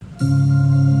Hi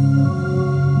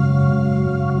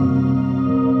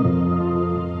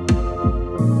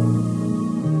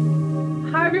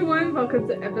everyone, welcome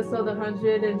to episode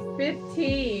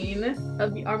 115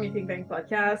 of the Army ThinkTank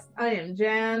podcast. I am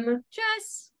Jan.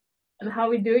 Jess. And how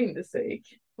are we doing this week?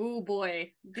 Oh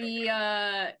boy.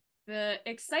 The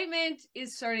excitement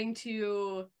is starting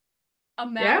to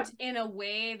amount in a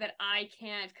way that I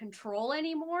can't control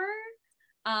anymore.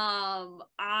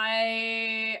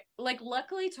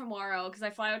 Luckily tomorrow, because I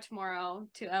fly out tomorrow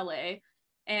to LA.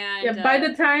 And by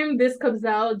the time this comes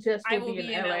out, Jess will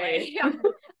be in LA. Yeah.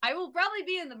 I will probably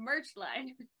be in the merch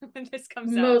line when this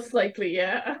comes out. Most likely,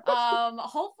 yeah.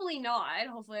 Hopefully not.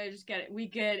 Hopefully we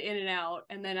get in and out,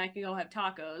 and then I can go have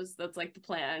tacos. That's like the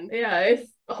plan. Yeah, if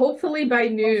hopefully by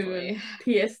noon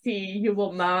PST you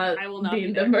will not, be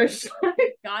in the merch line.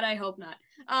 God, I hope not.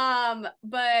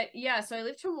 But yeah, so I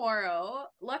leave tomorrow.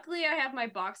 Luckily, I have my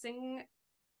boxing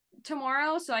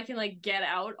tomorrow, so I can get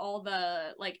out all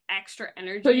the extra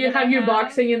energy. So you have your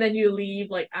boxing and then you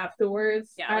leave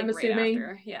afterwards. Yeah, I'm assuming.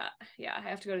 Right after. Yeah. I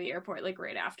have to go to the airport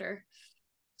right after.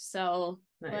 So,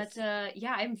 nice. But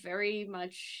yeah, I'm very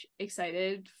much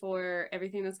excited for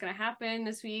everything that's gonna happen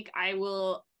this week. I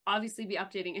will obviously be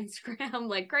updating Instagram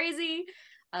like crazy.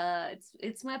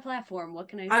 It's my platform. What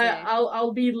can I say?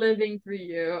 I'll be living through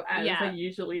you as I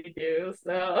usually do.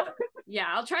 So yeah,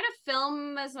 I'll try to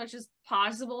film as much as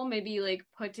possible. Maybe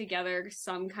put together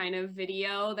some kind of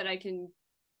video that I can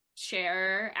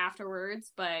share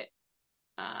afterwards. But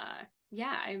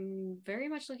yeah, I'm very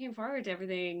much looking forward to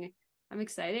everything. I'm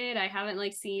excited. I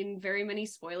haven't seen very many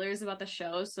spoilers about the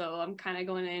show, so I'm kind of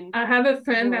going in. I have a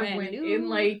friend that went in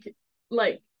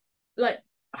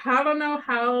I don't know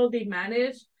how they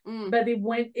managed, but they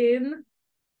went in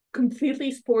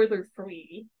completely spoiler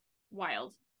free.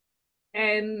 Wild.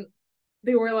 And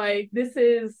they were like, this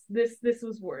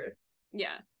was worth.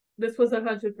 Yeah. This was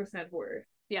 100% worth.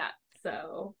 Yeah.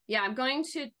 So yeah, I'm going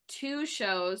to 2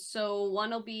 shows. So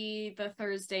one will be the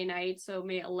Thursday night, so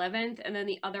May 11th, and then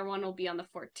the other one will be on the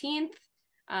 14th.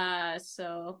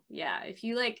 So yeah, if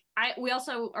you we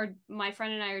also are, my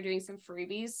friend and I are doing some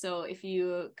freebies. So if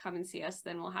you come and see us,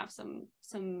 then we'll have some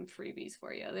freebies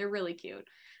for you. They're really cute.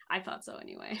 I thought so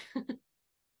anyway.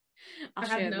 I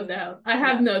have no doubt. I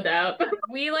have no doubt.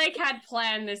 We had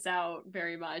planned this out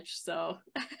very much, so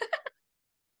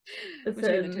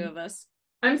between the two of us.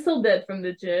 I'm still dead from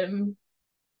the gym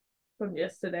from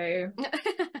yesterday.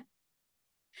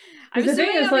 I'm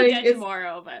assuming I'll be dead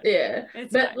tomorrow, but yeah,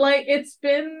 but fine. It's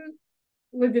been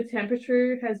the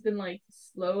temperature has been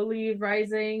slowly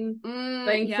rising.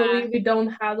 Thankfully, we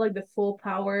don't have the full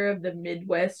power of the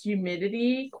Midwest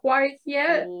humidity quite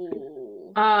yet.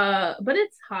 Ooh. But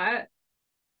it's hot.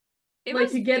 You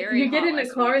get in the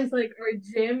car and it's our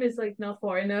gym is not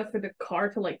far enough for the car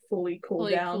to fully cool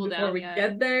down before we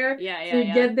get there. So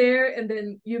you get there and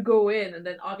then you go in and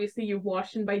then obviously you're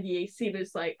washing by the AC, but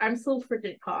it's I'm still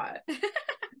freaking hot.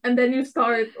 And then you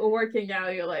start working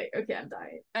out, you're okay, I'm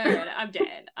dying. Okay, I'm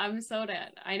dead. I'm so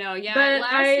dead. I know, yeah. But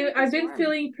I've been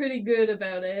feeling pretty good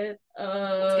about it.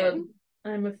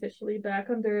 I'm officially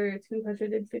back under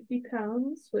 250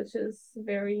 pounds, which is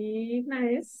very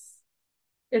nice.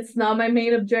 It's not my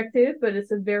main objective, but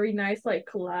it's a very nice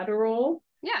collateral.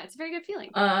 Yeah, it's a very good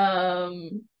feeling.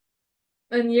 And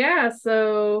yeah,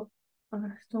 so I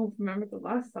don't remember the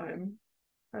last time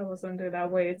I was under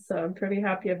that weight, so I'm pretty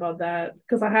happy about that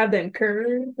because I had them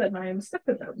curves and I am stuck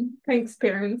with them. Thanks,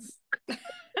 parents.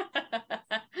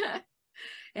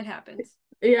 It happens.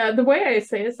 Yeah, the way I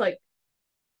say it's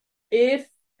if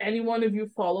any one of you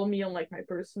follow me on my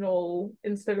personal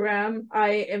Instagram,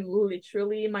 I am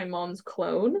literally my mom's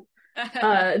clone.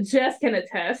 Jess can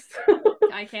attest.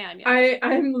 I can, yeah.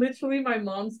 I'm literally my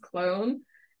mom's clone.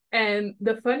 And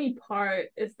the funny part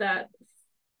is that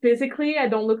physically I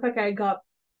don't look like I got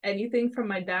anything from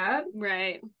my dad.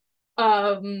 Right.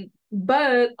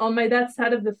 But on my dad's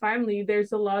side of the family,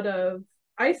 there's a lot of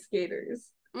ice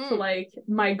skaters. So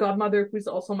my godmother, who's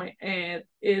also my aunt,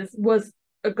 was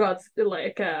a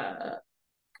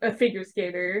figure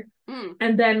skater.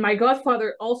 And then my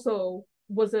godfather also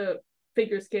was a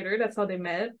figure skater. That's how they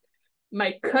met.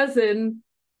 My cousin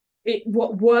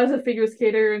was a figure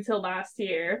skater until last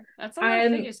year. That's a lot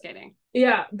of figure skating.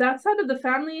 Yeah, that side of the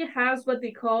family has what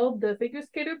they call the figure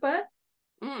skater butt,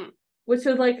 which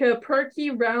is a perky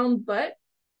round butt,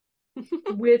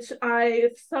 which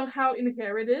I somehow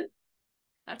inherited.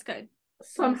 That's good.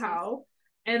 Somehow.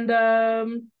 And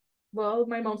well,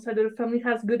 my mom's side of the family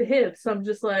has good hips. So I'm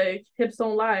just hips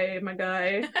don't lie, my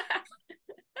guy.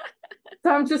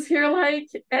 So I'm just here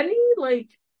any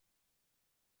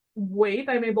weight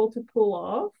I'm able to pull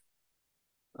off.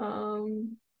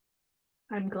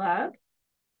 I'm glad.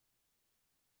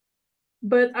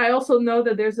 But I also know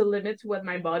that there's a limit to what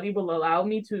my body will allow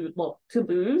me to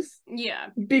lose. Yeah.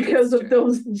 Because of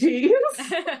those genes.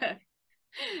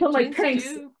 I'm like, thanks,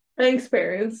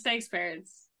 parents. Thanks,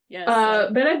 parents. Yes.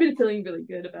 But I've been feeling really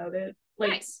good about it. Like,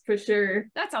 nice. For sure.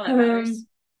 That's all that matters.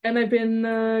 And I've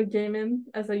been gaming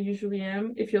as I usually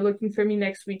am. If you're looking for me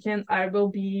next weekend, I will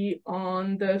be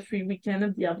on the free weekend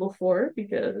of Diablo 4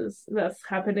 because that's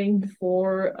happening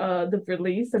before the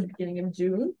release at the beginning of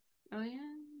June. Oh yeah.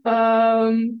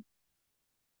 And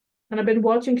I've been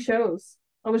watching shows.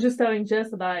 I was just telling Jess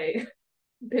that I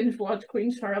binge watched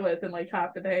Queen Charlotte in like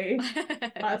half a day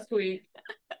last week.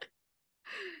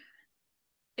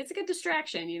 It's a good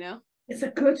distraction, you know? It's a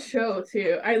good show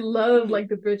too. I love like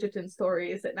the Bridgerton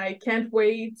stories, and I can't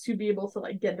wait to be able to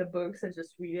like get the books and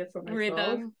just read it for myself. Read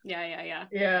them. Yeah.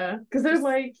 Yeah, because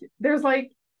there's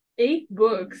like 8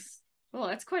 books. Well,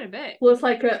 that's quite a bit. Plus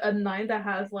like a 9 that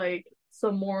has like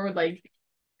some more like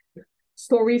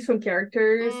stories from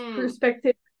characters'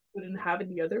 perspective we didn't have in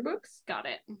the other books. Got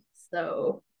it.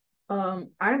 So,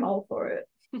 I'm all for it.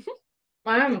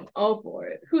 I'm all for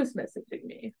it. Who's messaging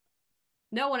me?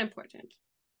 No one important.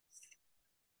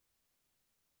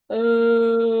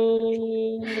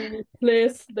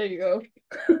 Please, there you go.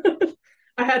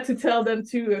 I had to tell them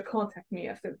to contact me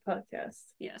after the podcast.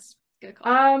 Yes, good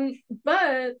call.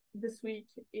 But this week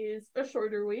is a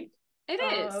shorter week. It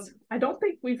is. I don't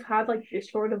think we've had like this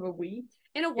short of a week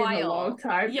in a while, in a long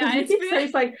time. Yeah,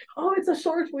 it's like, oh, it's a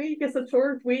short week,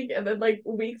 and then like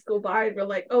weeks go by, and we're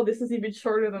like, oh, this is even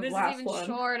shorter than the last one. This is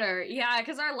even shorter, yeah,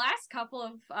 because our last couple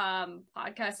of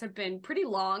podcasts have been pretty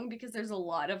long because there's a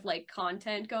lot of like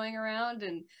content going around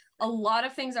and a lot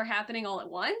of things are happening all at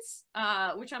once.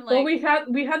 Which I'm like, well, we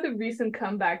had the recent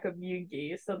comeback of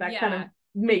Yugi, so that kind of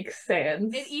makes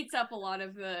sense. It eats up a lot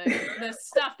of the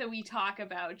stuff that we talk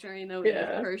about during the week,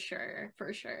 for sure.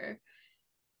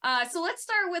 So let's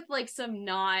start with like some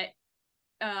not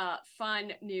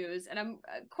fun news, and I'm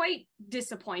quite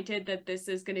disappointed that this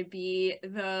is going to be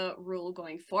the rule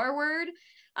going forward.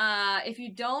 If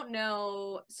you don't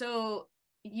know, so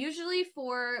usually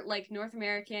for like North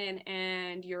American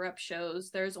and Europe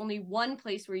shows, there's only one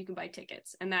place where you can buy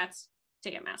tickets, and that's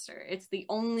Ticketmaster. It's the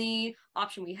only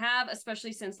option we have,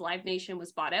 especially since Live Nation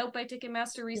was bought out by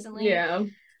Ticketmaster recently. Yeah.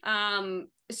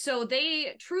 So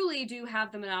they truly do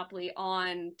have the monopoly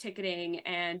on ticketing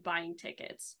and buying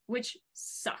tickets, which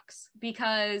sucks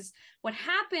because what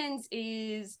happens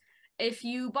is if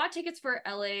you bought tickets for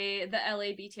the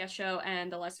LA BTS show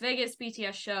and the Las Vegas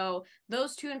BTS show,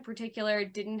 those two in particular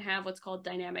didn't have what's called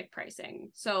dynamic pricing.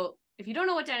 So if you don't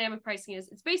know what dynamic pricing is,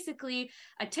 it's basically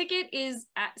a ticket is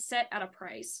set at a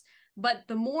price, but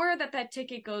the more that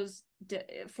ticket goes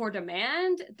for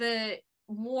demand, the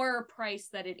more price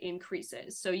that it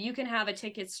increases. So you can have a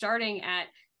ticket starting at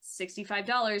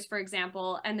 $65, for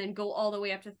example, and then go all the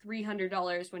way up to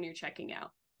 $300 when you're checking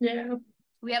out. Yeah.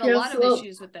 We had a lot of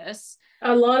issues with this.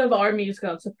 A lot of armies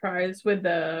got surprised with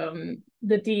the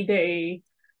D-Day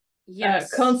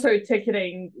concert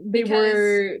ticketing.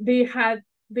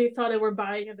 They thought they were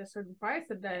buying at a certain price,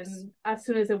 and then as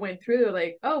soon as it went through, they're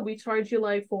like, oh, we charge you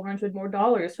like $400 more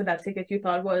for that ticket you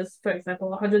thought was, for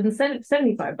example,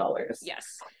 $175.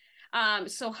 Yes.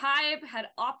 So Hive had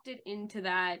opted into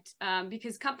that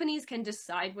because companies can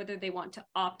decide whether they want to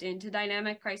opt into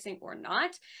dynamic pricing or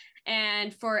not.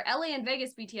 And for LA and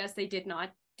Vegas BTS, they did not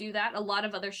do that. A lot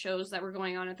of other shows that were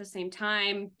going on at the same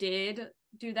time did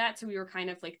do that. So we were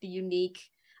kind of like the unique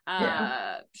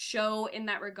show in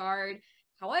that regard.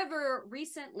 However,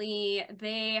 recently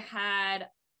they had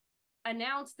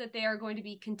announced that they are going to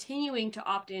be continuing to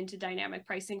opt into dynamic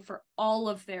pricing for all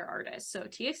of their artists. So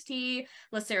TXT,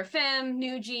 LE SSERAFIM,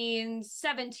 New Jeans,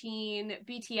 17,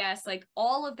 BTS, like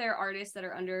all of their artists that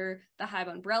are under the Hive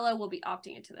umbrella will be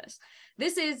opting into this.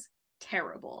 This is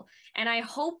terrible. And I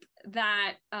hope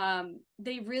that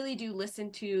they really do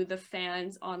listen to the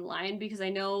fans online, because I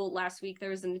know last week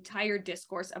there was an entire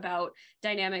discourse about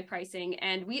dynamic pricing,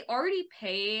 and we already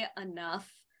pay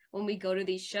enough when we go to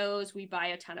these shows. We buy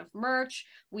a ton of merch.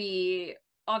 We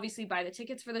obviously buy the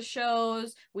tickets for the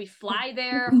shows. We fly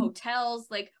there, hotels,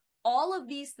 like all of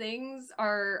these things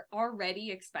are already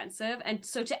expensive. And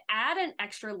so to add an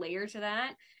extra layer to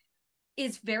that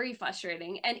is very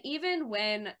frustrating. And even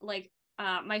when like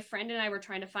my friend and I were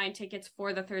trying to find tickets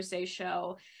for the Thursday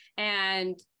show,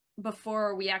 and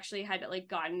before we actually had like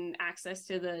gotten access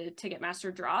to the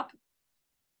Ticketmaster drop,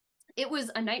 it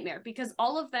was a nightmare because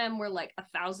all of them were like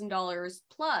 $1,000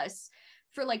 plus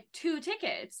for like 2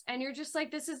 tickets. And you're just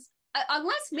like, this is,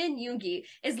 unless Min Yoongi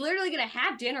is literally going to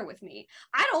have dinner with me,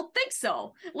 I don't think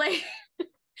so. Like,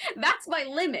 that's my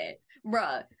limit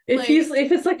Bruh. If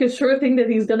it's like a sure thing that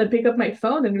he's gonna pick up my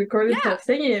phone and record himself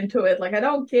singing into it, like I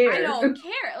don't care. I don't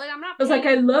care. Like, I'm not I was paying.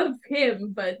 like, I love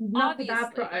him, but not for that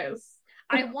Obviously. price.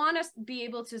 I want to be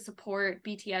able to support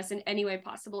BTS in any way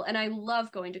possible, and I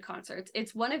love going to concerts.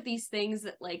 It's one of these things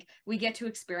that like we get to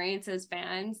experience as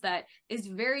fans that is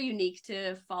very unique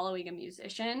to following a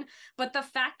musician. But the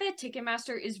fact that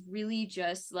Ticketmaster is really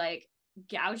just like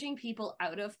gouging people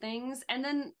out of things, and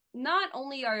then not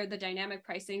only are the dynamic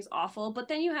pricings awful, but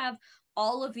then you have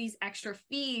all of these extra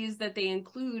fees that they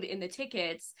include in the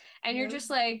tickets, and you're just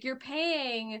like, you're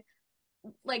paying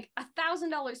like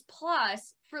 $1,000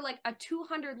 plus for like a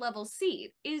 200 level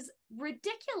seat is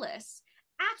ridiculous,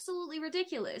 absolutely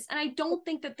ridiculous, and I don't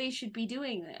think that they should be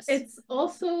doing this. It's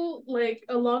also like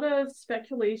a lot of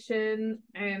speculation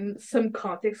and some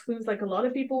context clues. Like a lot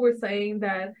of people were saying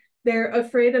that they're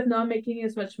afraid of not making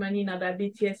as much money now that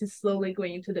BTS is slowly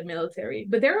going into the military,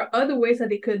 but there are other ways that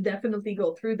they could definitely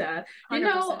go through that.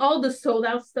 100%. All the sold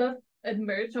out stuff and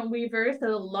merch on Weverse that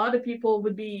a lot of people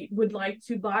would like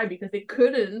to buy because they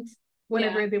couldn't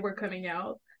whenever they were coming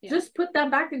out. Just put that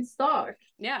back in stock.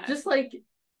 Just like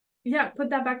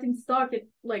put that back in stock. It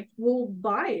like we'll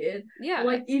buy it.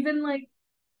 Like even like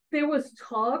there was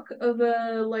talk of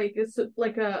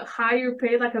a higher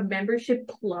pay, like a membership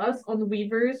plus on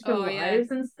Weverse for lives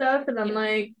and stuff, and I'm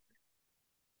like,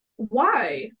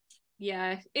 why?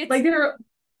 It's like there are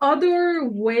other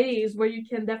ways where you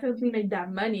can definitely make that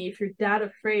money if you're that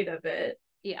afraid of it.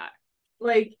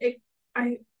 Like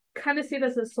I kind of see it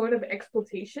as a sort of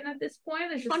exploitation at this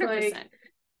point. It's just 100%. Like,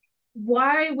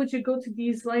 why would you go to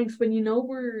these lengths when you know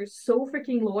we're so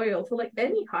freaking loyal for like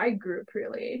any high group,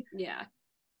 really?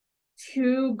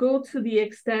 To go to the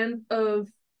extent of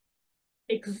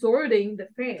exhorting the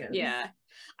fans.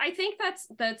 I think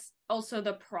that's also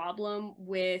the problem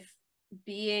with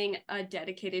being a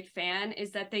dedicated fan,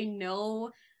 is that they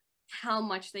know how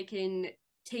much they can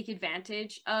take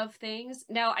advantage of things.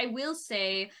 Now, I will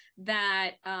say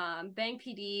that Bang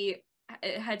PD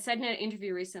had said in an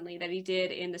interview recently that he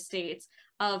did in the States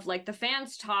of like the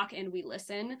fans talk and we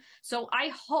listen. So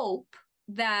I hope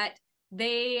that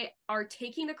they are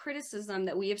taking the criticism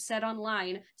that we have said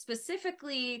online,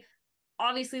 specifically,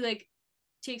 obviously, like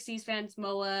TXT's fans,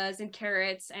 MOAs and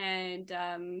Carrots, and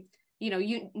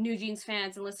New Jeans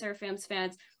fans and Le Sserafim's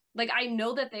fans. Like, I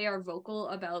know that they are vocal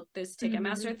about this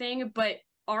Ticketmaster thing, but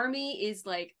Army is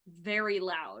like very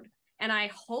loud, and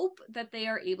I hope that they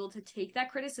are able to take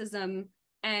that criticism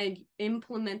and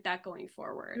implement that going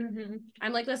forward.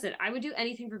 I'm like, listen, I would do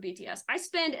anything for BTS. I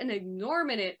spend an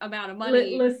exorbitant amount of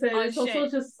money. Listen, on it's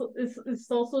shit. it's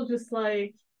also just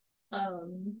like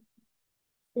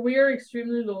we are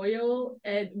extremely loyal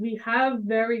and we have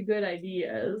very good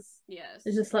ideas.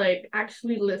 It's just like,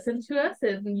 actually listen to us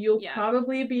and you'll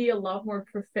probably be a lot more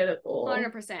profitable.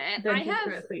 100%. Than you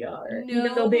currently are.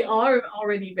 Even though they are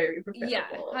already very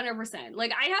profitable. 100%.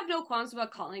 Like, I have no qualms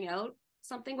about calling out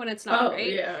something when it's not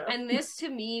right. And this to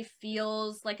me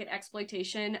feels like an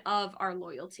exploitation of our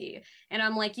loyalty. And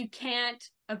I'm like, you can't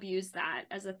abuse that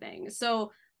as a thing.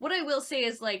 So what I will say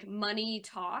is, like, money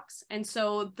talks. And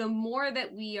so the more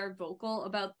that we are vocal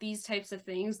about these types of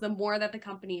things, the more that the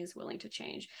company is willing to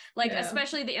change. Like,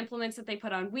 especially the implements that they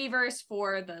put on Weverse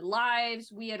for the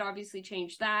lives, we had obviously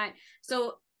changed that.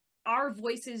 So our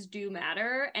voices do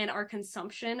matter, and our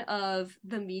consumption of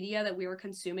the media that we were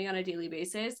consuming on a daily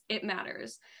basis, it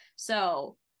matters.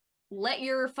 So let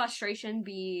your frustration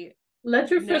be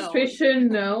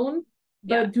known,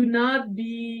 but do not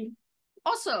be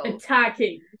also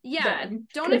attacking them.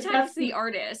 Don't attack the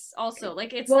artists also.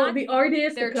 Like, it's well, not the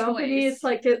artist, their the company, choice. It's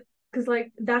like it, because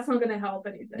like that's not gonna help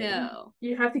anything. No,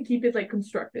 you have to keep it like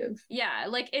constructive.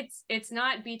 Like, it's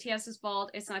not BTS's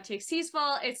fault, it's not TXT's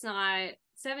fault, it's not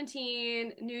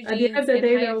 17, New Jeans, at the end of the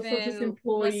day, they're also just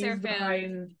employees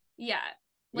behind.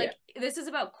 This is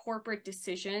about corporate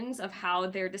decisions of how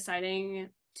they're deciding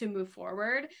to move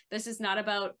forward. This is not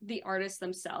about the artists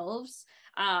themselves.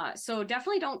 So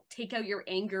definitely don't take out your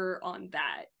anger on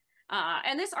that.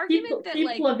 And this argument that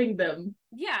keep loving them.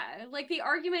 Like the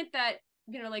argument that,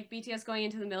 like BTS going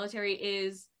into the military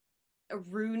is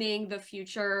ruining the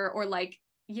future, or like,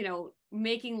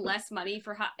 making less money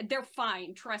for they're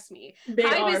fine, trust me.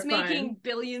 HYBE is making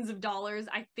billions of dollars.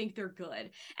 I think they're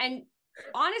good. And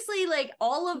honestly, like,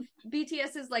 all of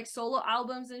BTS's like solo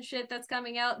albums and shit that's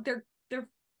coming out, they're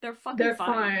fucking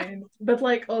fine. But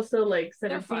like, also like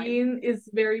 17 is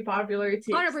very popular.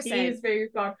 TXT is very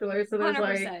popular. So there's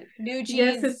 100%. Like New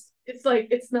Jeans. Yes, it's like,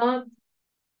 it's not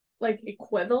like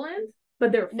equivalent,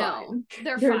 but they're fine. No,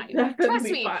 they're fine. Trust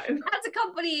me, as a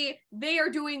company, they are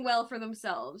doing well for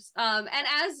themselves. And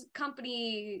as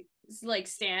company like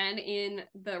stand in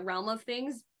the realm of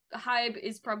things, Hybe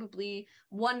is probably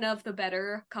one of the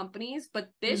better companies, but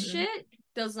this shit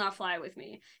does not fly with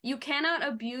me. You cannot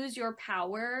abuse your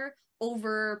power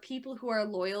over people who are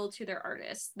loyal to their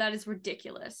artists. That is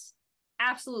ridiculous.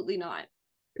 Absolutely not.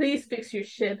 Please fix your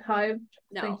shit, Hybe.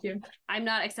 No, thank you. I'm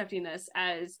not accepting this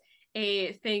as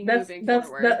a thing moving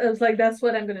forward. That was like, that's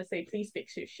what I'm gonna say. Please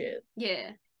fix your shit.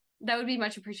 Yeah, that would be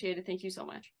much appreciated. Thank you so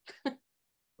much.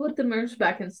 Put the merch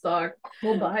back in stock.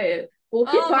 We'll buy it. We'll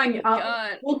keep buying.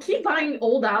 We'll keep buying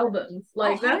old albums.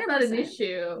 Like, that's not an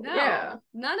issue. No, yeah,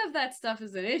 none of that stuff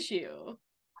is an issue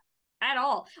at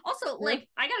all. Also, like,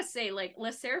 I gotta say, like,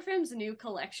 Les Seraphim's new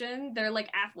collection, their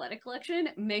like athletic collection,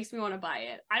 makes me want to buy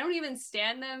it. I don't even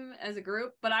stand them as a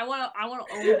group, but I want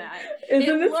to own that.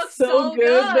 Isn't it looks so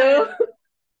good though?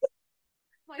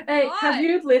 Hey, God. have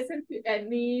you listened to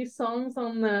any songs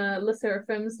on the Les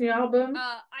Seraphim's new album?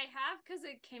 I have, because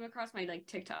it came across my like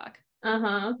TikTok.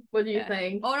 What do you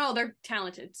think? Oh no, they're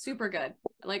talented, super good.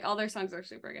 Like, all their songs are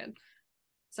super good.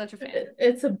 Such a fan.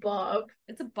 It's a bop.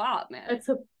 It's a bop, man. It's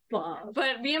a bop.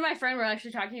 But me and my friend were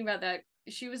actually talking about that.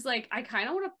 She was like, I kind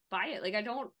of want to buy it. Like, I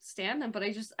don't stand them, but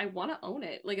I want to own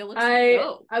it. Like, it looks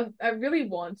dope. I really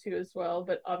want to as well,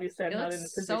 but obviously I'm not in a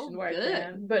position where good. I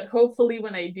can. But hopefully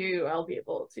when I do, I'll be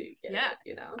able to get it,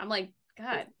 you know? I'm like,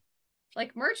 God,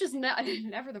 like, merch is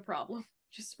never the problem.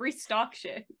 Just restock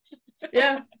shit.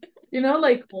 Yeah. You know,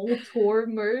 like old tour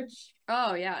merch.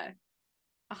 Oh, yeah.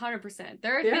 100%.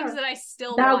 There are things that I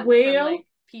still that want whale from, like,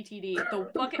 PTD. The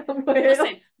fucking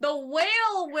listen, the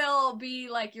whale will be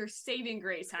like your saving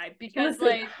grace, Hype, because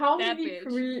like how many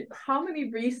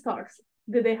restocks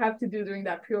did they have to do during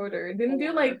that pre-order? Didn't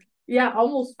do like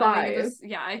almost 5.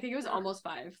 I think it was almost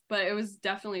 5, but it was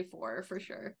definitely 4 for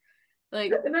sure.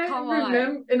 Like, and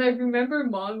I remember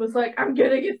Mom was like, "I'm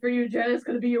getting it for you, Jen. It's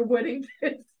gonna be your wedding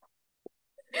gift."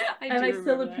 I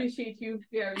still appreciate you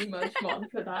very much, Mom,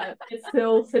 for that. It's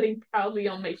still sitting proudly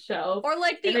on my shelf. Or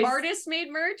like the artist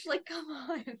made merch. Like, come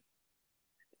on.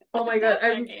 Oh my God.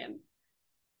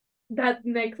 That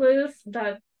necklace,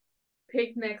 that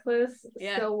pink necklace,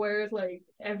 still wears like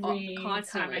every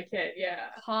time I can.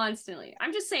 Yeah. Constantly.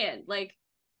 I'm just saying, like,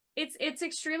 it's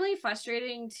extremely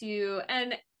frustrating to,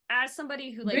 and as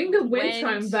somebody who like bring the wind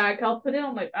chime back, I'll put it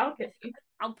on my balcony.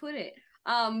 I'll put it.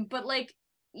 But like,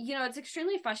 you know, it's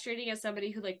extremely frustrating as somebody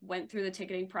who like went through the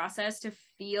ticketing process to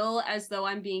feel as though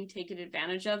I'm being taken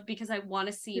advantage of because I want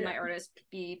to see my artist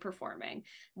be performing.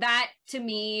 That to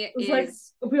me is like,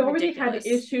 we already had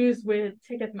issues with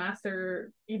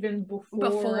Ticketmaster even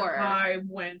before I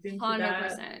went into 100%.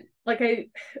 That. Like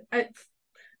I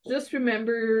just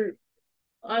remember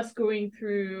us going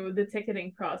through the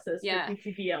ticketing process for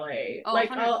PTBLA. Oh,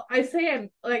 like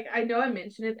I know I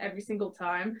mention it every single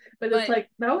time, but it's like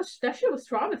that shit was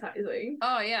traumatizing.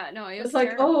 Oh yeah, no, it's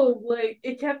like terrible. Like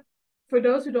it kept, for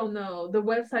those who don't know, the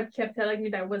website kept telling me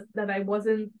that I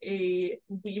wasn't a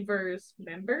Weverse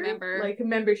member. Like a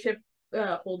membership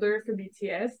holder for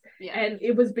BTS, and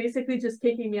it was basically just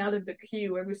kicking me out of the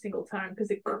queue every single time because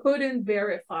it couldn't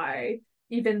verify,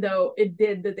 even though it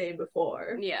did the day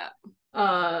before.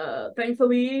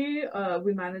 Thankfully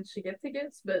we managed to get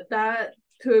tickets, but that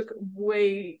took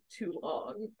way too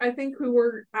long. I think we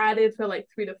were at it for like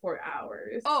 3 to 4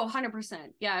 hours. Oh,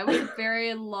 100%. Yeah, it was a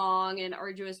very long and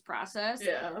arduous process.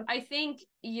 I think,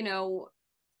 you know,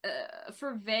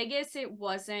 for Vegas it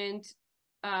wasn't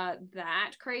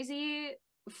that crazy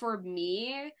for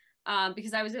me,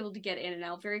 because I was able to get in and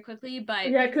out very quickly, but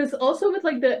because also with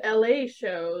like the LA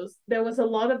shows, there was a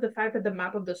lot of the fact that the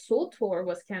Map of the Soul tour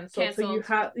was canceled. So you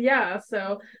have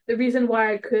so the reason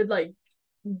why I could like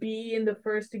be in the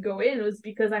first to go in was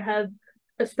because I had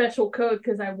a special code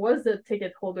because I was the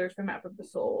ticket holder for Map of the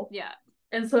Soul.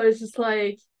 And so it's just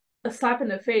like a slap in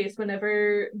the face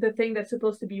whenever the thing that's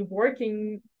supposed to be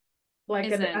working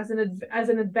like as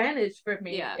an advantage for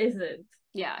me isn't.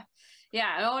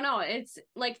 Oh no, it's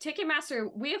like Ticketmaster,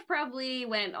 we have probably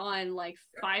went on like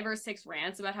 5 or 6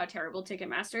 rants about how terrible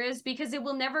Ticketmaster is because it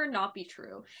will never not be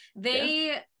true.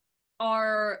 They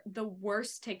are the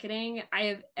worst ticketing I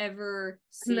have ever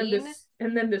seen.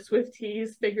 And then the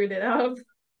Swifties figured it out.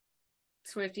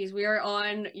 Swifties, we are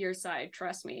on your side,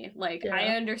 trust me. Like,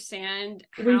 I understand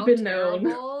how We've been terrible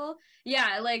known.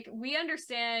 like we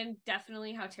understand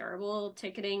definitely how terrible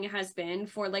ticketing has been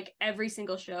for like every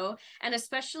single show, and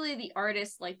especially the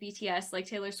artists like BTS, like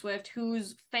Taylor Swift,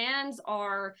 whose fans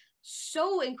are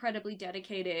so incredibly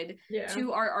dedicated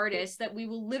to our artists that we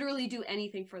will literally do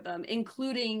anything for them,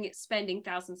 including spending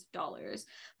thousands of dollars.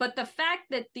 But the fact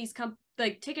that these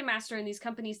like Ticketmaster and these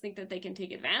companies think that they can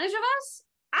take advantage of us,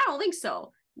 I don't think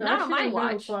so. Not on my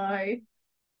watch.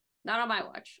 Not on my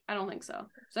watch. I don't think so.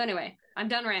 So anyway, I'm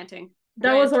done ranting.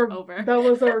 That Rant was our over. That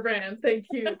was our rant. Thank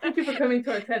you. Thank you for coming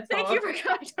to our TED Talk. Thank you for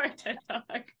coming to our TED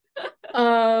Talk.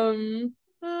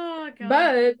 Oh god.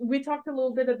 But we talked a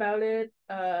little bit about it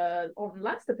on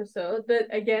last episode. But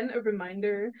again, a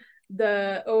reminder,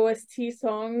 the OST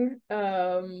song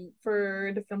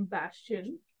for the film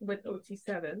Bastion with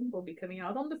OT7 will be coming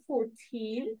out on the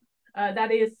 14th.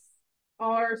 That is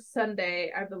our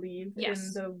Sunday, I believe, in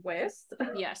the West.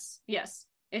 Yes.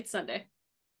 It's Sunday.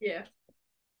 Yeah.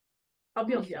 I'll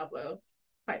be on Diablo.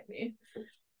 Fight me.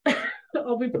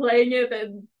 I'll be playing it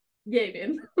and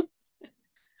gaming.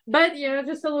 But yeah,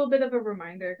 just a little bit of a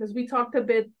reminder, because we talked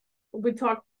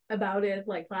about it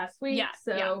like last week.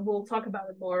 We'll talk about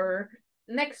it more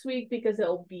next week because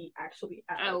it'll be actually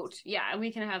out. Yeah, and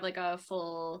we can have like a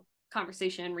full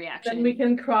conversation reaction. Then we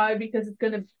can cry because it's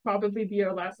gonna probably be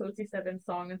our last OT7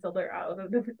 song until they're out of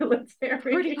the military.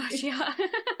 Pretty much, yeah.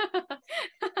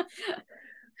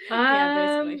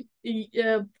 Basically.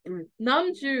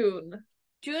 Namjoon.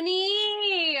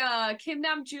 Junie, Kim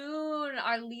Namjoon,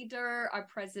 our leader, our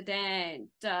president.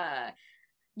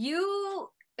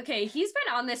 He's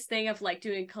been on this thing of like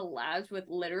doing collabs with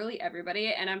literally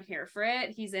everybody, and I'm here for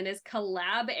it. He's in his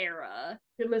collab era.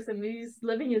 Hey, listen, he's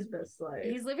living his best life.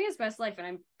 He's living his best life, and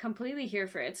I'm completely here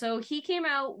for it. So he came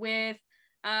out with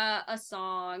a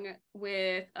song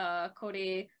with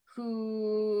Cody,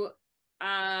 who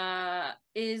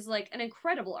is like an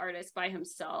incredible artist by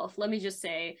himself. Let me just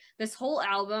say, this whole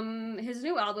album, his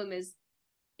new album, is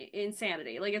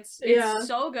insanity. Like it's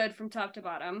so good from top to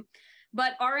bottom.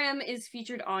 But RM is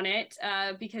featured on it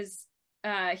because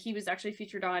he was actually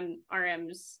featured on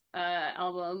RM's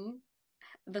album.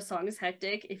 The song is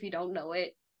Hectic. If you don't know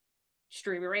it,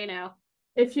 stream it right now.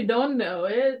 If you don't know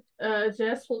it,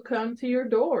 Jess will come to your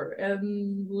door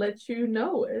and let you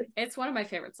know it. It's one of my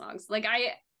favorite songs. Like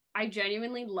I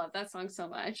genuinely love that song so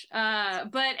much.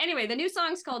 But anyway, the new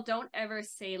song's called Don't Ever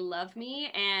Say Love Me,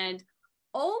 and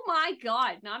oh my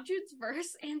god, Namjoon's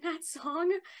verse in that song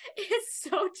is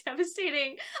so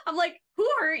devastating. I'm like, who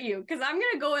hurt you? Because I'm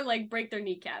gonna go and like break their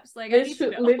kneecaps. Like, I need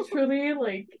to know. Literally,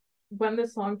 like when the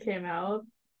song came out,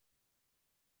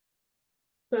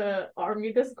 the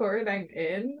Army Discord I'm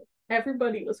in,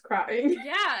 everybody was crying.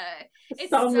 Yeah,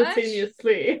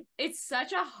 simultaneously. It's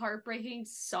such a heartbreaking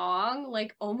song.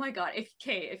 Like, oh my god,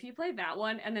 if you play that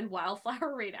one and then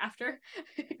Wildflower right after,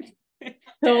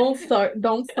 don't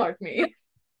start me.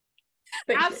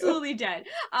 Absolutely dead.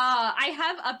 I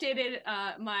have updated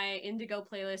my Indigo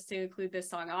playlist to include this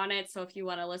song on it, so if you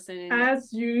want to listen,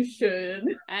 as you should.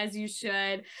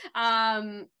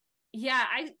 Yeah,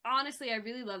 I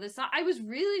really love this song. I was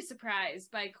really surprised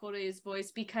by Kore's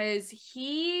voice because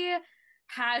he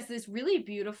has this really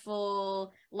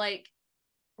beautiful like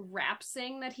rap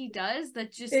sing that he does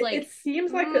that just it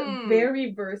seems like a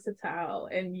very versatile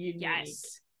and unique.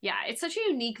 Yes. Yeah, it's such a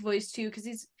unique voice too,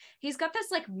 because he's got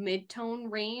this like mid-tone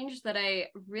range that I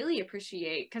really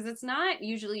appreciate, because it's not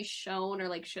usually shown or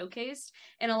like showcased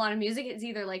in a lot of music. It's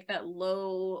either like that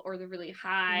low or the really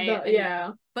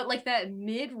high. But like that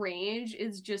mid-range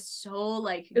is just so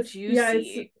like juicy. Yeah,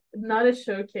 it's not as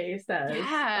showcased as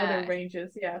other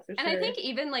ranges. Yeah, for sure. And I think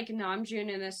even like Namjoon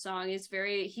in this song is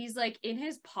he's like in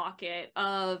his pocket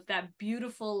of that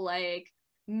beautiful like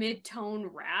mid-tone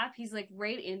rap. He's like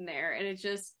right in there, and it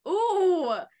just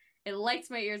it lights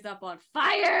my ears up on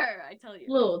fire, I tell you.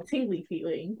 Little tingly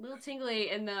feeling. Little tingly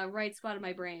in the right spot of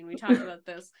my brain. We talked about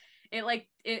this.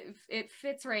 It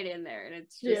fits right in there, and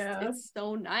it's just it's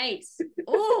so nice.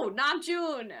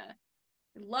 Namjoon, I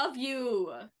love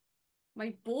you,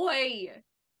 my boy.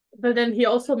 But then he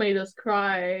also made us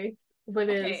cry with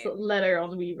his letter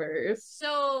on Weavers.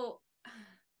 So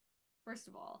first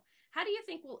of all, how do you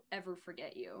think we'll ever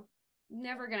forget you?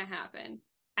 Never gonna happen.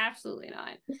 Absolutely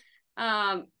not.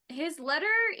 His letter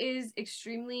is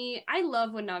extremely. I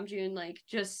love when Namjoon like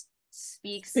just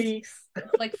speaks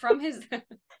like from his.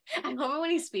 I love it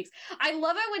when he speaks. I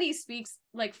love it when he speaks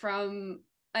like from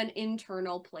an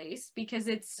internal place, because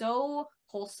it's so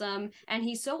wholesome and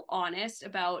he's so honest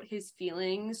about his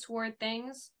feelings toward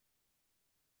things.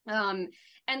 And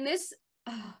this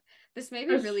made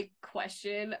me really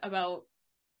question about.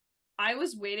 I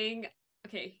was waiting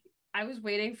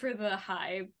for the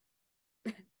high.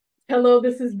 Hello,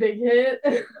 this is Big Hit.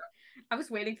 I was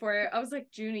waiting for it. I was like,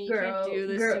 Junie, you can't do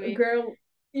this to me. Girl,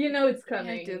 you know it's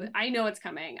coming. I know it's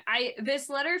coming. This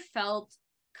letter felt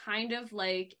kind of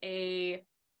like a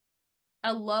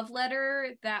love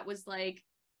letter that was like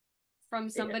from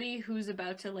somebody who's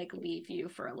about to like leave you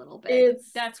for a little bit.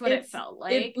 That's what it felt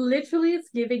like. It literally is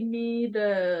giving me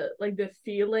the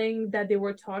feeling that they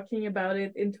were talking about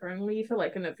it internally for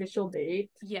like an official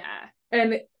date. Yeah.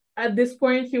 And at this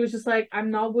point he was just like,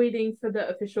 I'm not waiting for the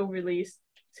official release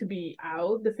to be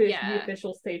out, the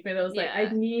official statement. I was like, I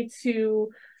need to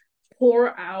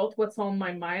pour out what's on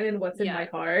my mind and what's in my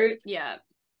heart. Yeah.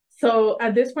 So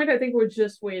at this point I think we're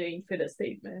just waiting for the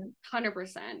statement.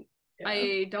 100%. Yeah.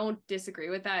 I don't disagree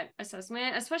with that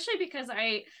assessment, especially because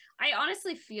I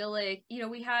honestly feel like, you know,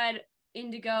 we had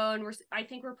Indigo, and I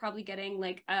think we're probably getting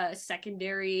like a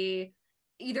secondary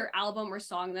either album or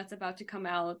song that's about to come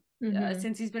out.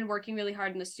 Since he's been working really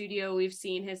hard in the studio. We've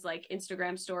seen his like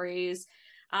Instagram stories.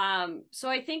 So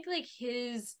I think like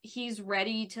he's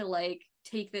ready to like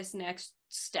take this next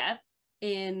step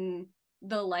in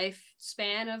the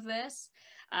lifespan of this,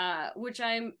 which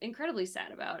I'm incredibly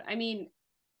sad about. I mean,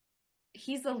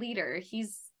 he's the leader.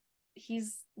 He's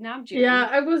Namjoon. Yeah,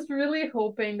 I was really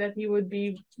hoping that he would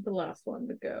be the last one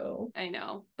to go. I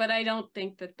know, but I don't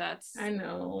think that that's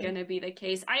gonna be the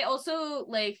case. I also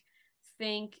like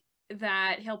think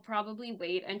that he'll probably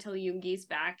wait until Yoongi's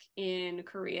back in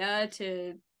Korea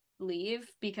to leave,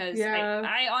 because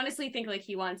I honestly think like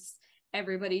he wants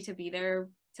everybody to be there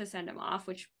to send him off,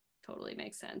 which totally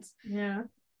makes sense. Yeah.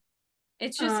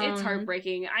 It's just it's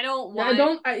heartbreaking. I don't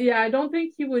want I don't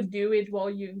think he would do it while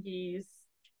Yoongi's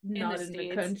not in the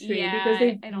country, because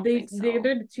they're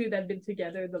the two that have been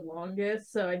together the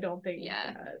longest, so I don't think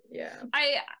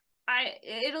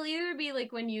it'll either be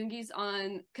like when Yoongi's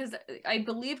on, because I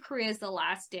believe Korea is the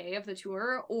last day of the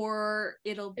tour, or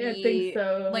it'll be I think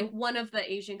so. Like one of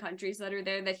the Asian countries that are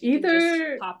there that he can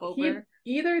just pop over.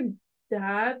 Either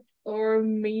that, or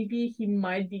maybe he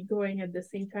might be going at the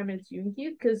same time as Yoongi,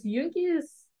 because Yoongi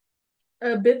is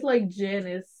a bit like Jin,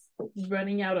 is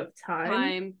running out of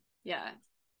time. Yeah.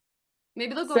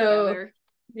 Maybe they'll go together.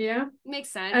 Yeah.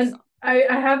 Makes sense. And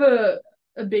I have a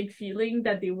big feeling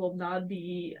that they will not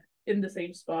be in the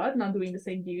same spot, not doing the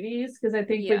same duties, because I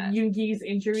think with Yoongi's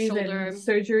injuries and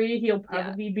surgery, he'll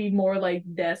probably be more like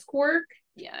desk work.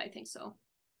 Yeah, I think so.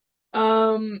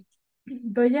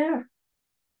 But yeah,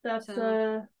 that's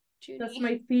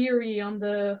my theory on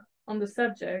the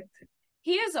subject.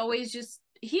 He has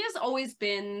always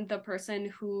been the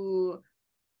person who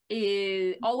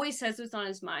always says what's on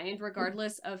his mind,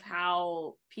 regardless of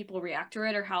how people react to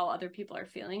it or how other people are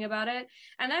feeling about it.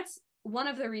 And that's one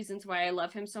of the reasons why I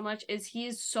love him so much, is he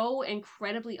is so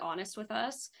incredibly honest with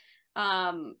us.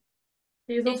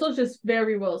 He's also just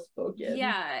very well spoken.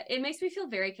 Yeah, it makes me feel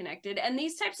very connected. And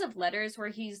these types of letters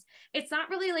where it's not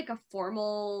really like a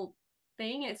formal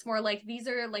thing. It's more like, these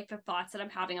are like the thoughts that I'm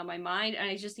having on my mind, and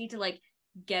I just need to like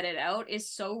get it out, is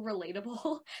so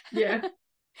relatable. Yeah.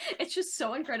 It's just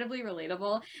so incredibly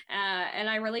relatable. And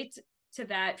I relate to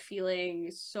that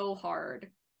feeling so hard.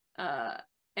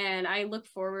 And I look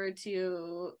forward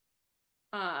to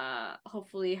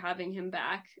hopefully having him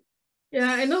back.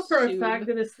 Yeah, I know for a fact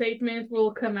that the statement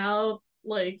will come out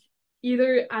like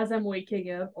either as I'm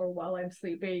waking up or while I'm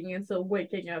sleeping, and so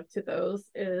waking up to those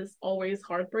is always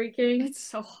heartbreaking. It's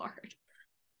so hard.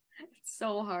 It's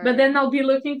so hard. But then I'll be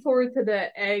looking forward to the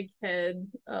egghead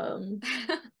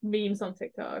memes on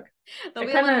TikTok.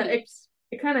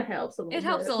 It kind of helps a little bit. It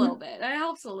helps a little bit. It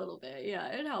helps a little bit. Yeah,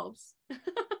 it helps.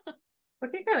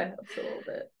 Like, it kind of helps a little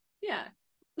bit. Yeah.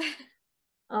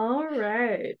 All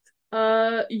right.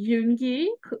 Yoongi.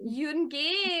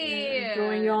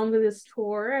 Going on with his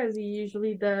tour as he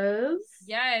usually does.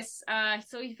 Yes.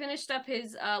 So he finished up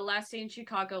his last day in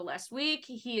Chicago last week.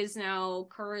 He is now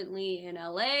currently in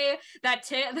LA.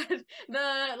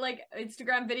 The like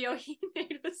Instagram video he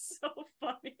made was so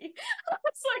funny. I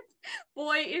was like,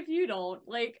 boy, if you don't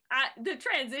like the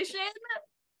transition.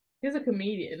 He's a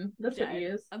comedian. That's what he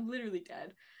is. I'm literally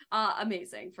dead.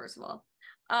 Amazing, first of all.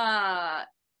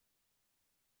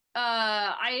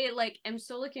 I like am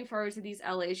so looking forward to these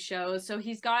LA shows. So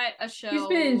he's got a show. He's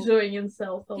been enjoying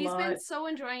himself a lot. He's been so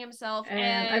enjoying himself,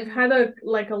 and I've had a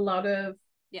lot of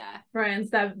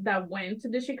friends that went to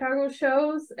the Chicago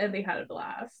shows, and they had a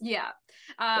blast. Yeah.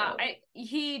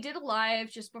 He did a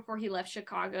live just before he left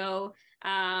Chicago,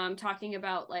 talking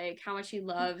about like how much he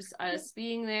loves us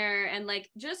being there, and like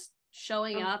just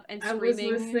showing up and screaming.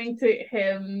 I was listening to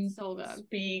him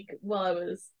speak while I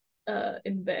was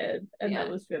in bed, and that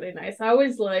was really nice. I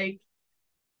always like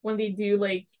when they do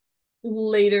like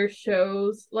later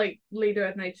shows, like later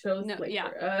at night shows, for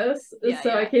us,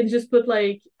 I can just put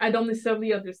like, I don't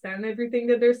necessarily understand everything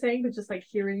that they're saying, but just like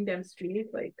hearing them speak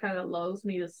like kind of lulls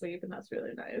me to sleep, and that's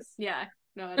really nice.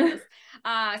 No, it is.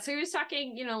 So he was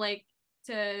talking, like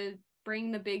to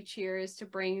bring the big cheers, to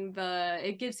bring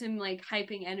it gives him like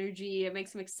hyping energy. It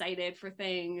makes him excited for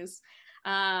things.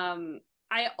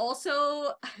 I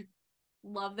also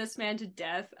love this man to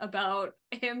death about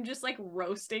him just like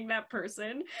roasting that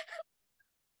person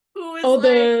who is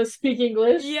the speak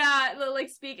English. Yeah, like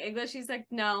speak English. He's like,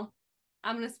 no,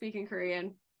 I'm gonna speak in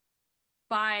Korean.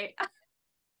 Bye.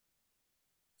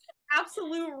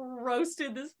 Absolute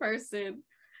roasted this person.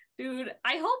 Dude,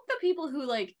 I hope the people who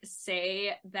like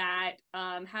say that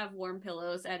have warm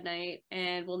pillows at night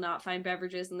and will not find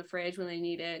beverages in the fridge when they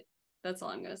need it. That's all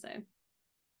I'm gonna say.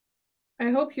 I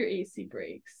hope your AC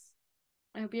breaks.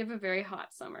 I hope you have a very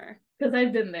hot summer. Because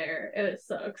I've been there and it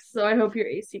sucks. So I hope your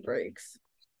AC breaks.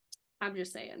 I'm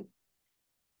just saying.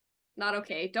 Not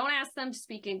okay. Don't ask them to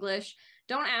speak English.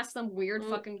 Don't ask them weird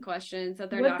fucking questions that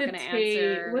they're not going to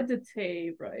answer. What did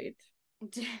Tay write?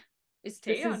 Is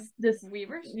Tay on this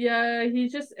Weavers? Yeah, he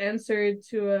just answered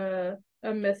to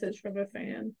a message from a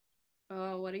fan.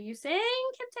 Oh, what are you saying,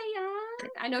 Kim Tae-young?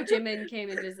 I know Jimin came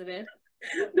and visited.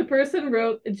 The person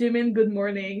wrote Jimin good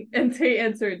morning and Tay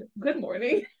answered good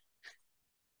morning.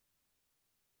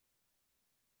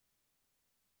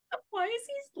 Why is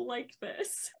he like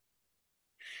this?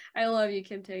 I love you,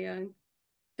 Kim Tae-young.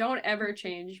 Don't ever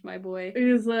change, my boy.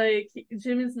 He's like,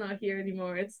 Jimin's not here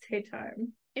anymore. It's Tay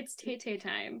time. It's Tay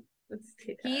time. It's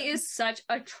Tay time. He is such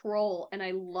a troll, and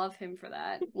I love him for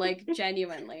that. Like,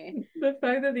 genuinely. The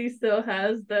fact that he still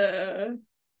has the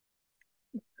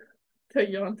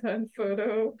Yontan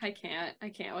photo. I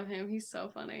can't with him. He's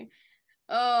so funny.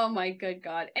 Oh my good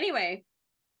god. Anyway.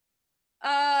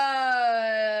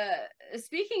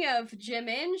 Speaking of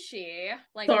Jimin,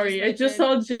 sorry, I just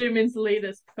saw Jimin's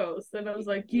latest post and I was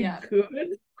like, you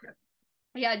good?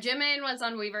 Yeah, Jimin was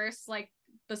on Weverse like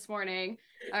this morning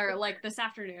or like this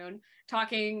afternoon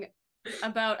talking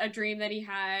about a dream that he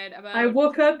had about I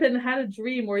woke up and had a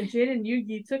dream where Jin and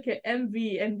Yugi took an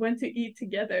MV and went to eat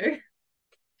together.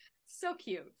 So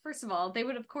cute. First of all, they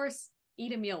would of course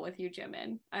eat a meal with you,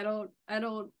 Jimin. I don't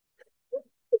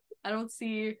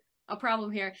see a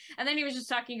problem here. And then he was just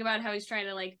talking about how he's trying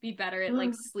to like be better at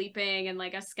like sleeping and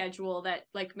like a schedule that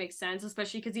like makes sense,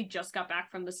 especially because he just got back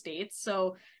from the States.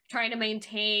 So trying to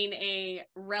maintain a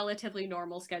relatively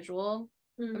normal schedule.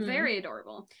 Very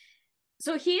adorable.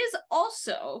 So he is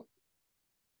also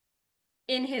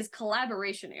in his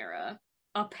collaboration era,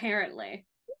 apparently.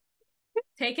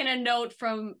 Taking a note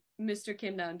from Mr.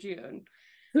 Kim Namjoon.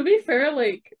 To be fair,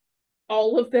 like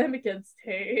all of them against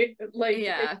Tay, like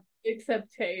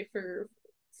except Tay for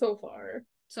so far.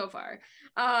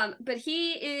 But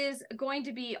he is going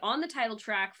to be on the title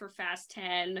track for Fast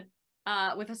 10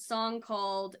 with a song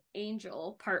called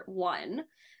Angel Part 1.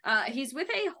 He's with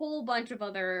a whole bunch of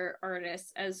other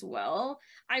artists as well.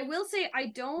 I will say I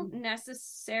don't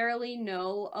necessarily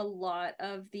know a lot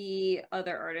of the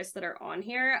other artists that are on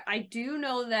here. I do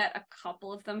know that a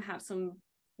couple of them have some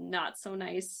not so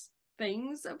nice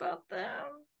things about them.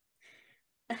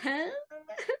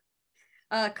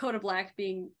 Coda Black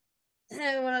being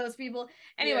one of those people.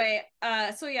 Anyway,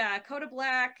 so yeah, Coda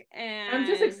Black, and I'm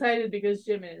just excited because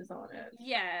Jimin is on it.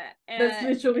 Yeah, that's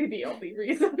literally the only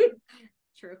reason.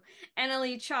 True.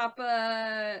 Annalie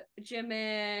Choppa,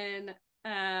 Jimin,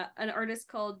 an artist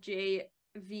called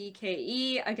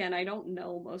JVKE. Again, I don't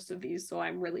know most of these, so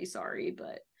I'm really sorry,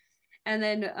 but and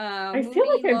then I feel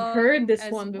like I've heard this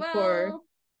one before.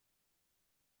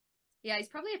 Yeah, he's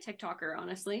probably a TikToker,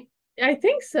 honestly. I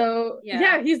think so.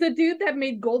 Yeah, he's the dude that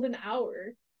made Golden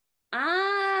Hour.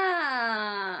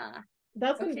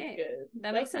 That's gonna be good.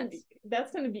 That makes sense.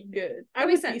 That's gonna be good. I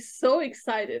would be so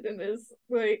excited in this.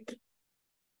 Like,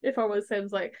 if I was him,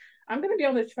 like, I'm gonna be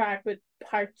on the track with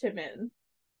Park Jimin.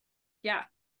 Yeah,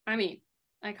 I mean,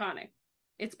 iconic.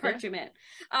 It's Park Jimin.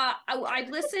 I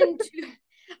listened to.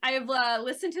 I have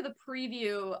listened to the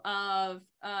preview of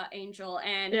Angel,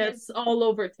 and it's all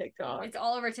over TikTok. It's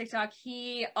all over TikTok.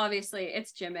 He obviously,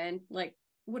 it's Jimin. Like,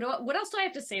 what else do I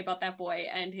have to say about that boy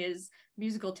and his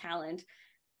musical talent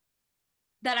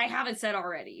that I haven't said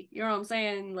already? You know what I'm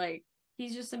saying? Like,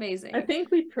 he's just amazing. I think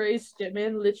we praise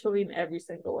Jimin literally in every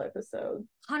single episode.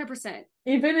 100%.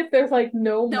 Even if there's like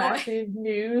no massive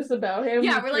news about him,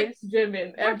 yeah, we're like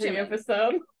Jimin every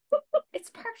episode. It's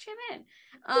Park Jimin.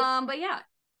 But yeah.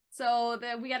 So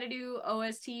we got to do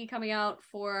OST coming out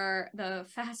for the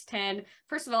Fast 10.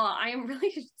 First of all, I am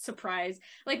really surprised.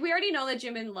 Like, we already know that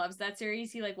Jimin loves that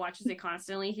series. He like watches it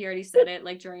constantly. He already said it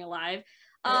like during a live.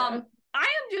 I am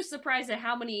just surprised at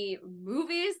how many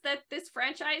movies that this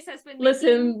franchise has been making.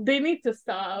 Listen, they need to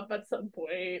stop at some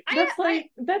point.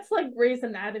 That's like Grey's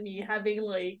Anatomy having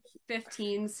like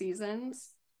 15 seasons.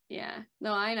 Yeah.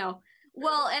 No, I know.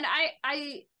 Well, and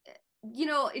you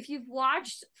know, if you've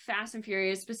watched Fast and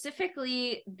Furious,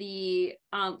 specifically the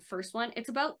first one, it's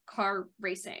about car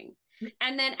racing.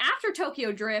 And then after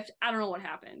Tokyo Drift, I don't know what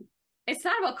happened. It's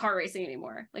not about car racing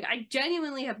anymore. Like, I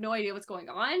genuinely have no idea what's going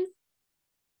on.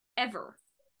 Ever.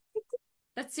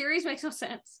 That series makes no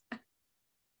sense.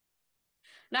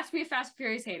 Not to be a Fast and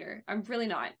Furious hater. I'm really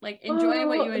not. Like, enjoy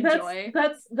what you enjoy.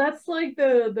 That's like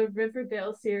the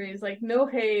Riverdale series. Like, no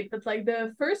hate, but like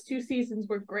the first 2 seasons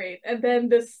were great, and then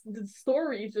the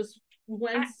story just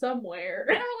went somewhere.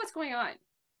 I don't know what's going on.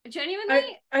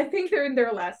 Genuinely, I think they're in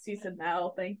their last season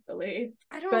now, thankfully.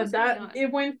 I don't know what's going on.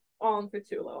 It went on for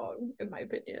too long, in my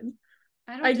opinion.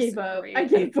 I gave up. I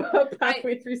gave up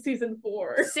halfway through season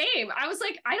 4. Same. I was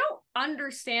like, I don't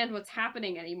understand what's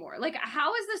happening anymore. Like,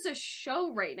 how is this a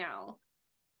show right now?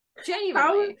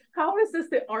 Genuinely. How is this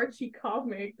the Archie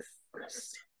comics?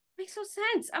 Makes no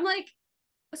sense. I'm like,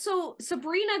 so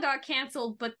Sabrina got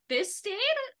canceled, but this stayed?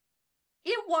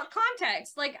 In what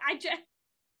context? Like, I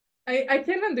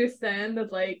can understand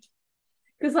that, like,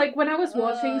 because like when I was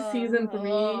watching season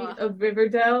 3 of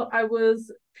Riverdale, I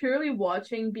was purely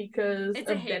watching because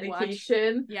of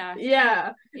dedication.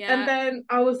 Yeah. And then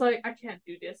I was like, I can't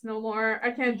do this no more. I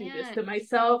can't do this to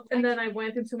myself. And then I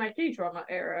went into my K-drama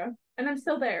era, and I'm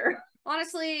still there.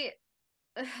 Honestly,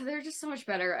 they're just so much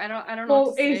better. I don't know.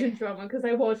 Well, Asian drama, because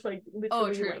I watch like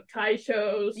literally like Thai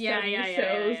shows, Chinese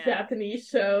shows, Japanese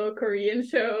shows, Korean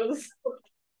shows.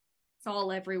 It's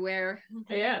all everywhere.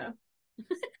 Yeah.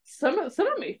 Some of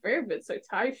my favorites are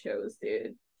Thai shows,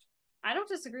 dude. I don't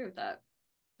disagree with that.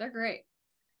 They're great.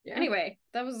 Yeah. Anyway,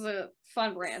 that was a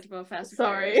fun rant about Fast and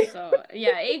Furious. So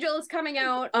yeah, Angel is coming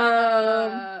out.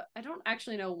 I don't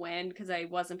actually know when because I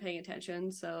wasn't paying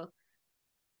attention. So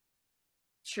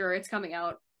sure, it's coming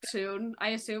out soon. I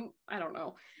assume. I don't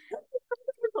know.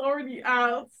 It's already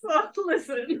out. So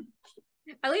listen.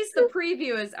 At least the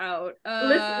preview is out.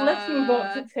 Let's move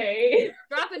on to Tay.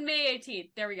 Dropping May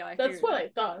 18th. There we go. That's what I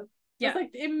thought. Yeah, it's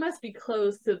like it must be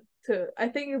close to. I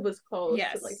think it was close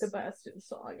to like the Bastion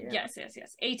song. Yeah.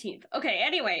 Yes. 18th. Okay.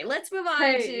 Anyway, let's move on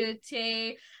to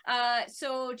Tay.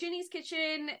 So Ginny's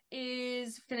Kitchen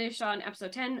is finished on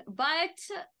episode 10, but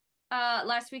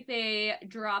last week they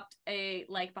dropped a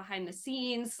like behind the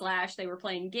scenes / they were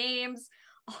playing games.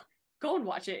 Oh, go and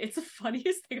watch it. It's the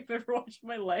funniest thing I've ever watched in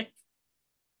my life.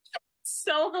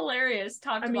 So hilarious,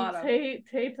 top to bottom. Tay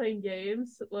playing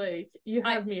games, like you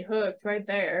have me hooked right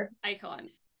there.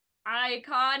 Iconic.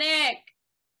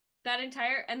 That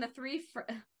entire and the three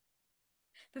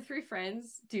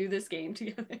friends do this game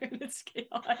together, and it's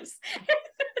chaos.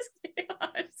 It's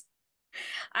chaos.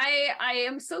 I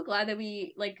am so glad that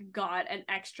we like got an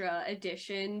extra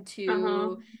addition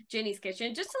to Ginny's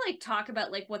Kitchen just to like talk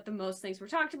about like what the most things were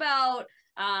talked about,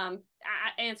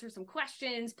 answer some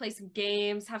questions, play some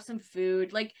games, have some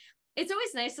food. Like it's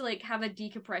always nice to like have a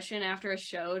decompression after a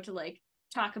show to like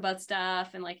talk about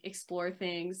stuff and like explore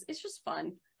things. It's just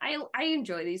fun. I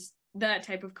enjoy that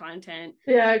type of content.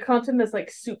 Yeah, content that's like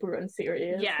super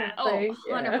unserious. Yeah.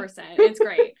 100%. It's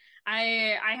great.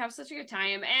 I have such a good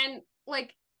time, and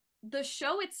like the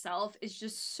show itself is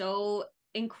just so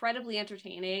incredibly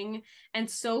entertaining and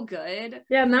so good.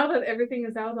 Yeah, now that everything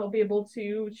is out, I'll be able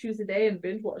to choose a day and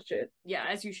binge watch it. Yeah,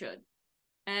 as you should.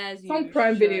 It's on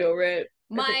Prime Video, right?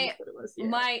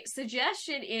 My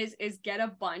suggestion is get a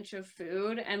bunch of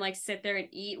food and like sit there and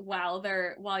eat while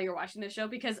you're watching the show,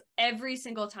 because every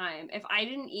single time if I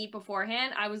didn't eat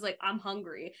beforehand, I was like, I'm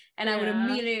hungry, and I would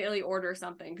immediately order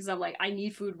something because I'm like, I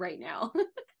need food right now.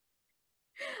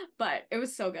 But it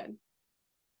was so good.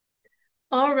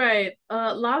 All right.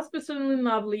 Last but certainly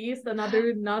not least,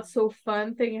 another not so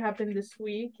fun thing happened this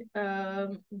week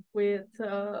with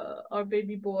our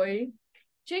baby boy.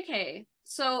 JK.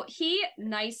 So he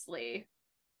nicely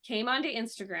came onto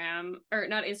Instagram, or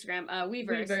not Instagram,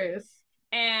 Weverse,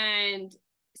 and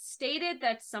stated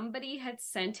that somebody had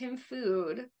sent him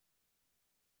food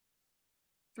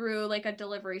through like a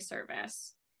delivery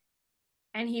service.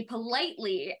 And he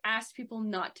politely asked people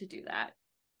not to do that.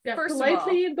 Yeah,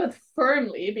 politely but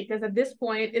firmly, because at this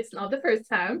point, it's not the first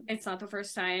time. It's not the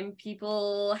first time.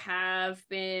 People have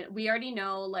been... We already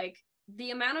know, like,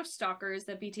 the amount of stalkers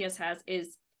that BTS has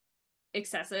is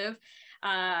excessive.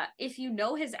 If you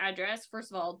know his address,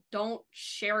 first of all, don't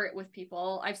share it with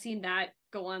people. I've seen that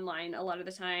go online a lot of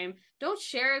the time. Don't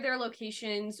share their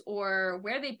locations or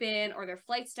where they've been or their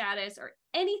flight status or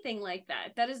anything like that.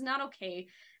 That is not okay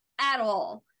at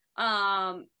all.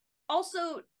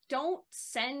 Also, don't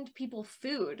send people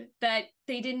food that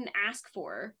they didn't ask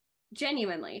for.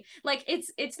 Genuinely, like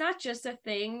it's not just a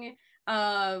thing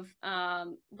of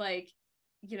like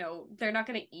you know, they're not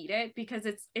going to eat it because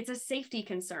it's a safety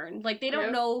concern. Like, they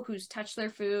don't know who's touched their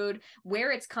food,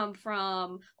 where it's come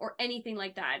from, or anything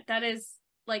like that. That is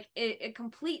like a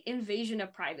complete invasion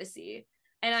of privacy.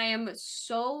 And I am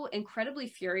so incredibly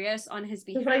furious on his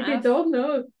behalf. Like, they don't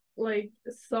know if, like,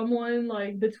 someone,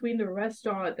 like, between the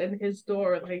restaurant and his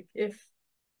door, like, if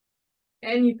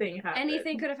anything happened.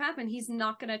 Anything could have happened. He's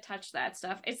not going to touch that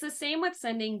stuff. It's the same with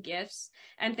sending gifts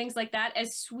and things like that.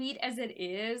 As sweet as it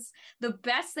is, the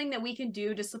best thing that we can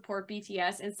do to support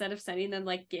BTS instead of sending them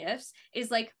like gifts is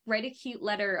like write a cute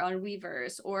letter on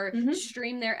Weverse, or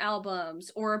stream their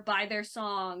albums, or buy their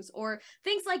songs, or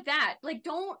things like that. Like,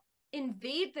 don't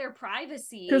invade their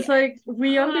privacy. Because, like,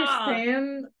 we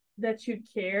understand that you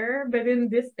care, but in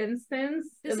this instance,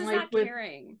 this is like, not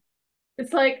caring.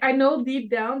 It's like, I know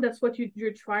deep down that's what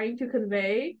you're trying to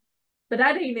convey, but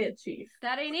that ain't it, Chief.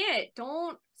 That ain't it.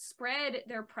 Don't spread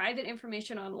their private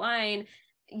information online.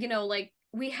 You know, like,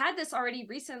 we had this already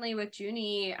recently with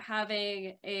Junie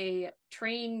having a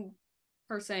train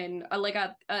person, like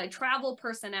a travel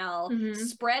personnel,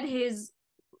 spread his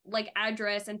like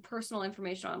address and personal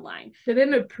information online.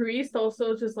 Didn't a priest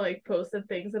also just like posted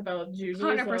things about Junie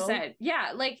 100%. As well?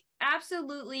 Yeah, like,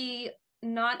 absolutely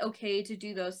not okay to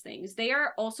do those things. They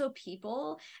are also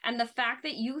people, and the fact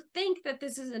that you think that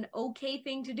this is an okay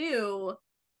thing to do,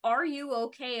 are you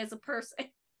okay as a person?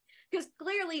 Because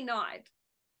clearly not.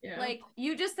 Yeah. Like,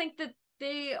 you just think that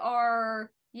they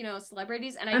are, you know,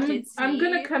 celebrities. And I'm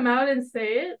gonna come out and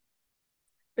say it,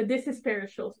 but this is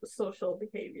parasocial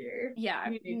behavior.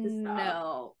 Yeah, you need to stop.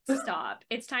 No, stop.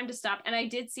 It's time to stop. And I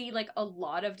did see like a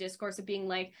lot of discourse of being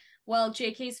like, well,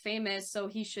 JK's famous, so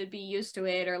he should be used to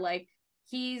it, or like,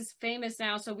 he's famous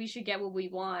now, so we should get what we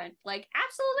want. Like,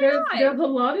 absolutely not. There's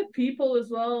a lot of people as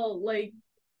well, like,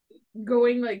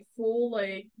 going like full,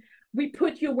 like, we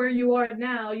put you where you are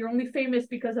now. You're only famous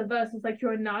because of us. It's like,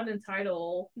 you're not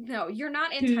entitled. No, you're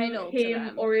not entitled to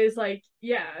him. Or is like,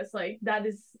 yeah, it's like,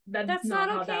 that's not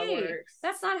how okay. that works.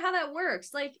 That's not how that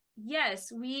works. Like,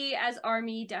 yes, we as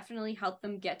Army definitely helped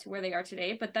them get to where they are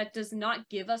today, but that does not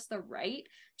give us the right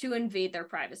to invade their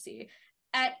privacy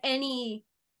at any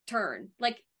turn.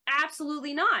 Like,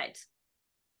 absolutely not.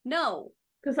 No.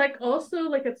 Because, like, also,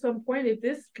 like, at some point, if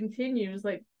this continues,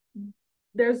 like,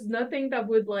 there's nothing that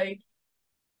would, like,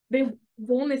 they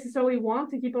won't necessarily want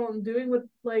to keep on doing with,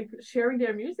 like, sharing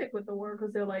their music with the world,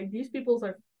 because they're like, these people's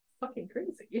are fucking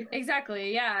crazy.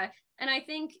 Exactly, yeah. And I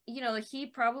think, you know, he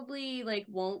probably, like,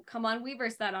 won't come on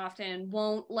Weverse that often,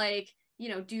 won't, like, you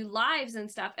know, do lives and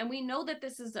stuff. And we know that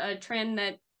this is a trend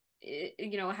that,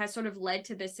 you know, has sort of led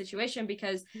to this situation,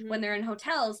 because when they're in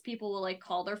hotels, people will like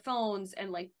call their phones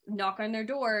and like knock on their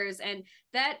doors, and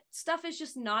that stuff is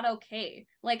just not okay.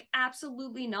 Like,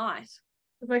 absolutely not.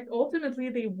 Like, ultimately,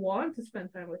 they want to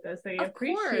spend time with us. They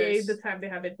appreciate the time they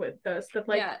have it with us. But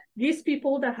like, these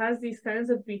people that has these kinds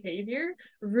of behavior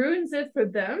ruins it for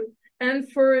them and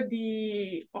for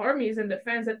the armies and the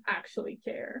fans that actually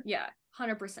care. Yeah,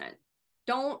 100%.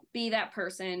 Don't be that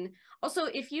person. Also,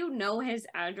 if you know his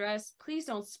address, please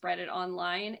don't spread it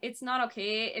online. It's not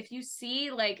okay. If you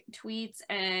see like tweets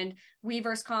and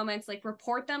Weverse comments, like,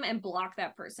 report them and block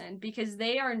that person, because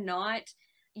they are not,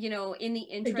 you know, in the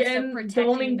interest of protecting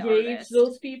don't engage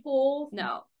those people.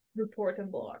 No. Report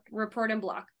and block. Report and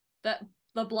block. The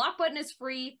block button is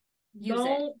free. Use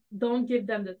it. Don't give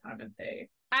them the time of day.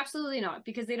 Absolutely not,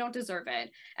 because they don't deserve it.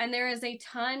 And there is a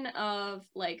ton of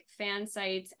like fan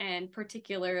sites and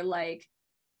particular like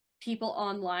people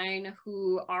online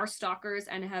who are stalkers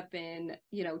and have been,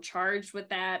 you know, charged with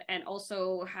that, and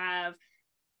also have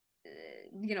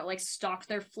you know, like, stalked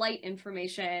their flight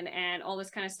information and all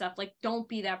this kind of stuff. Like, don't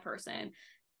be that person.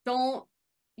 Don't,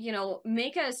 you know,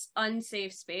 make us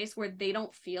unsafe space where they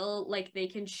don't feel like they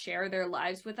can share their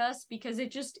lives with us, because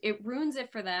it ruins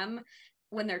it for them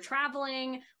when they're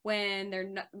traveling, when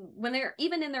they're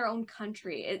even in their own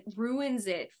country. It ruins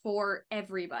it for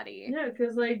everybody. Yeah,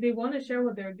 because like, they want to share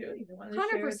what they're doing. They want to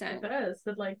 100%. Share it with us.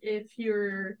 But like, if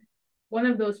you're one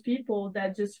of those people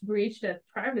that just breach that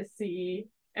privacy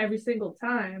every single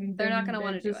time, they're not going to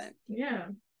want to do it. Yeah,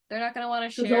 they're not going to want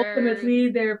to share. Ultimately,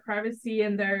 their privacy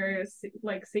and their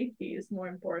like safety is more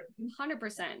important.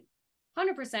 100%.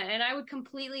 100%. And I would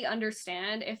completely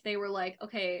understand if they were like,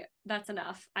 okay, that's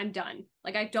enough, I'm done,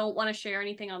 like, I don't want to share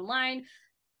anything online,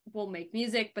 we'll make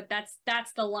music, but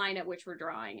that's the line at which we're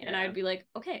drawing. Yeah. And I would be like,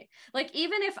 okay. Like,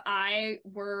 even if I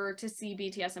were to see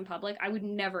BTS in public, I would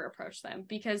never approach them,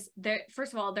 because they're,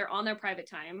 first of all, they're on their private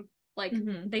time. Like,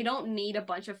 they don't need a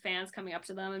bunch of fans coming up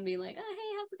to them and being like, oh,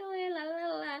 hey, how's it going, la,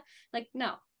 la, la. Like,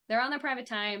 no, they're on their private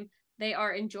time. They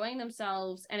are enjoying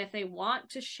themselves, and if they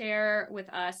want to share with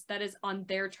us, that is on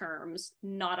their terms,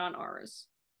 not on ours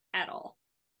at all.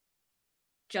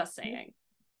 Just saying.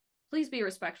 Please be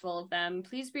respectful of them.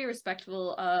 Please be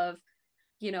respectful of,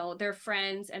 you know, their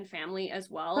friends and family as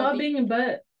well. Stop being a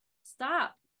butt.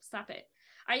 Stop it.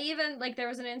 I even, like, there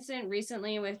was an incident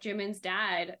recently with Jimin's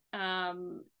dad.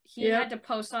 He had to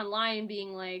post online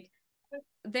being like,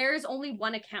 there's only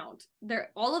one account.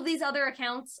 All of these other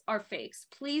accounts are fakes.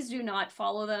 Please do not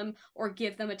follow them or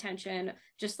give them attention.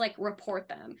 Just like report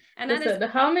them. And that is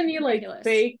how many ridiculous. Like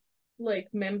fake like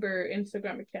member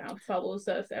Instagram accounts follows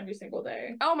us every single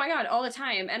day? Oh my god, all the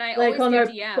time. And I like always on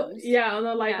get our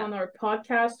DMs. on our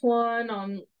podcast one,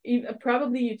 on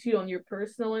probably you too on your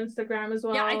personal Instagram as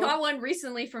well. Yeah, I got one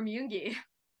recently from Yoongi.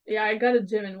 Yeah, I got a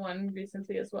Jimin one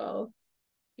recently as well.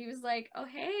 He was like, oh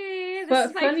hey, this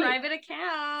is my private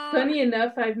account. Funny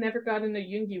enough, I've never gotten a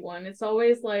Yoongi one. It's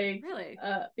always like, really?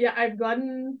 Yeah, I've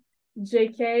gotten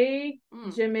JK,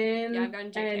 Jimin, yeah, I've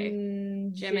gotten JK,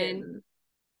 and Jimin.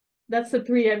 That's the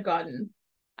 3 I've gotten.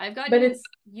 I've gotten, but it's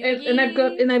Yoongi...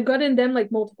 and I've gotten them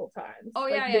like multiple times. Oh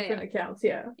like, yeah, different accounts.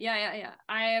 Yeah.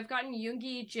 I have gotten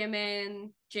Yoongi,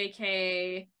 Jimin,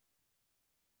 JK,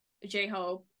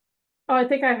 J-Hope. Oh, I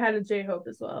think I had a J-Hope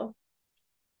as well,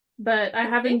 but I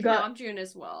haven't got Namjoon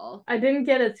as well. I didn't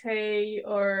get a Tae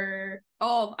or.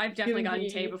 Oh, I've definitely gotten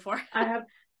Tae before. I have.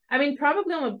 I mean,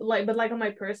 probably on on my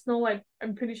personal,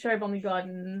 I'm pretty sure I've only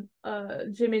gotten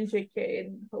Jimin, JK,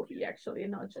 and Hobi actually,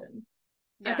 not Jin.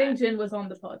 Yeah. I think Jin was on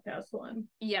the podcast one.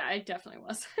 Yeah, it definitely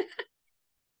was.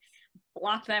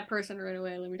 Block that person right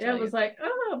away. Let me tell you. Yeah, it was like,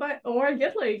 or I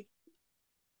get like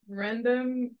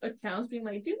random accounts being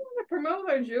like, "Do you want to promote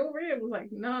our jewelry?" I was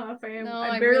like, "Nah, fam. No,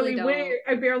 I barely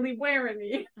wear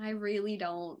any. I really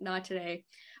don't. Not today."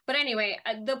 But anyway,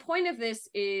 the point of this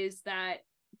is that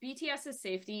BTS's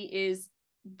safety is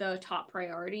the top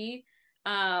priority.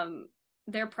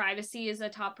 Their privacy is a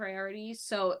top priority.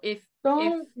 So if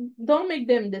don't make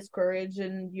them discouraged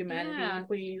in humanity,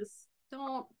 please.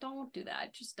 Don't do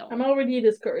that. Just don't. I'm already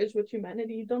discouraged with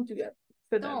humanity. Don't do that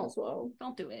for them as well.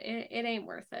 Don't do it. It ain't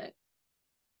worth it.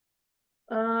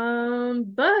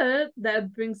 But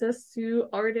that brings us to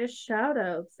artist shout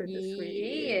outs for this week.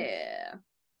 Yeah.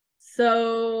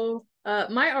 So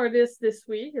my artist this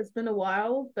week, it's been a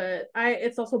while, but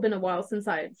it's also been a while since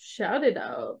I've shouted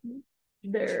out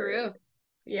their. True.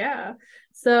 Yeah.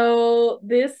 So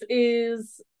this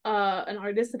is an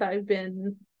artist that I've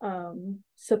been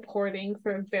supporting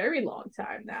for a very long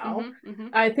time now.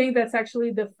 I think that's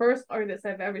actually the first artist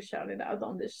I've ever shouted out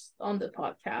on the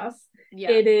podcast.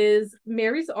 Yeah. It is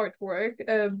Mary's artwork,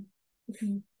 an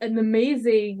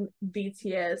amazing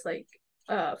BTS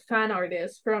fan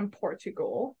artist from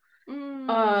Portugal.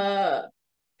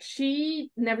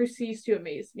 She never ceased to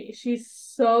amaze me. She's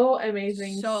so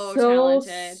amazing, so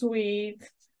talented, sweet.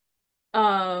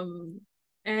 And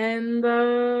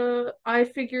I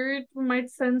figured we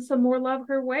might send some more love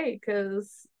her way,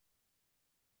 because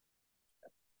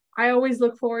I always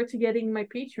look forward to getting my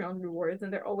Patreon rewards,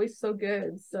 and they're always so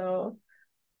good. So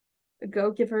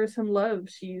go give her some love.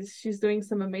 She's doing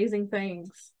some amazing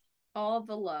things. All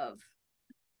the love.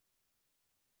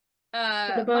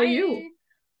 What about you?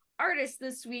 Artist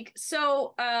this week.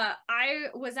 So I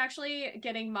was actually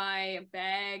getting my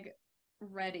bag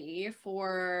ready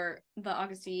for the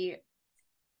Augusty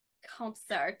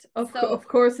concert. Of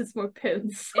course it's more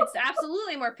pins. It's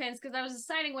absolutely more pins, because I was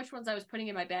deciding which ones I was putting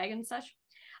in my bag and such.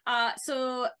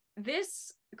 So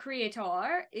this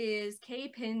creator is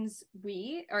K-Pins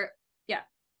We, or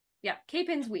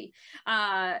K-Pins We.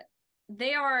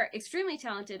 They are extremely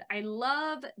talented. I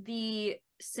love the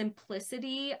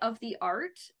simplicity of the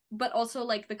art, but also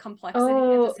like the complexity at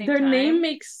the same time. Their name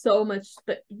makes so much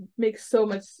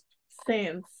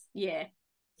sense. Yeah.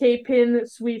 K-Pin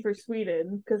Sweet for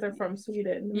Sweden, because they're from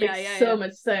Sweden. It makes so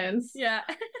much sense. Yeah.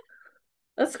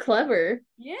 That's clever.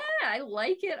 Yeah, I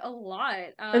like it a lot.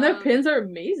 And their pins are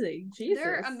amazing. Jesus.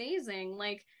 They're amazing.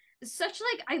 Like,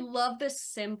 I love the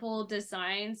simple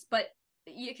designs, but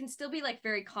you can still be like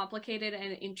very complicated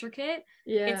and intricate.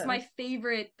 Yeah, it's my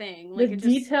favorite thing. Like, the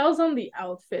details on the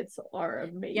outfits are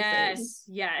amazing.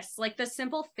 Yes, like the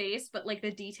simple face, but like the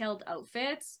detailed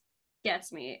outfits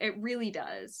gets me. It really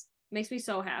does. Makes me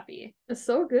so happy. It's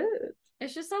so good.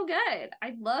 It's just so good.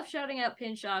 I love shouting out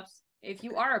pin shops. If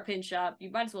you are a pin shop, you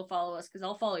might as well follow us, because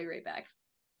I'll follow you right back.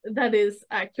 That is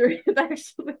accurate,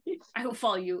 actually. I will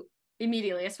follow you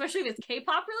immediately, especially if it's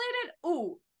K-pop related.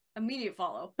 Ooh. Immediate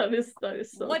follow. That is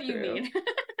so what do you mean?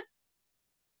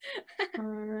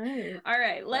 All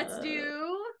right, let's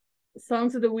do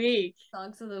songs of the week.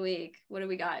 What do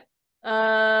we got?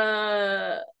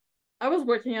 I was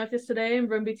working out yesterday and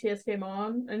when BTS came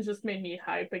on and just made me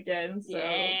hype again. So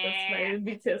that's my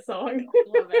BTS song.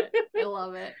 Love it. I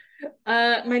love it.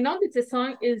 My non-BTS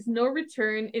song is No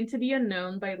Return Into the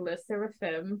Unknown by Le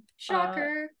Seraphim.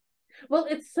 Shocker. Well,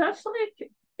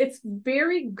 it's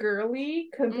very girly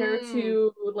compared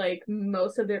to like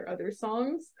most of their other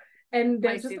songs. And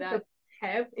there's just like a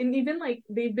pep, and even like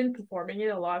they've been performing it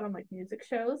a lot on like music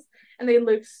shows, and they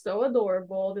look so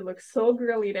adorable, they look so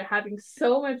girly, they're having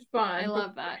so much fun. I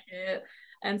love that.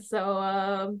 And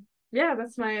so yeah,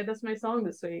 that's my song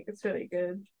this week. It's really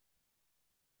good.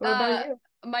 What about you?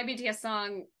 My BTS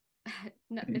song,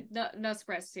 no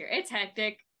surprises here. It's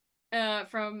Hectic,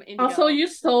 from Indigo. Also, you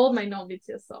stole my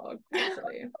non-BTS song,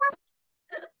 actually.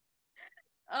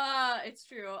 It's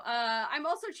true. I'm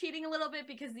also cheating a little bit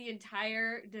because the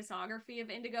entire discography of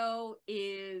Indigo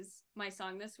is my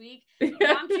song this week.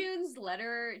 Namjoon's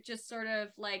Letter just sort of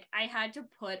like I had to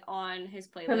put on his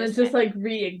playlist. And it just like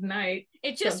reignite.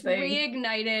 It just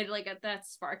reignited like that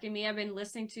spark in me. I've been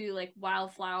listening to like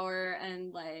Wildflower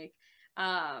and like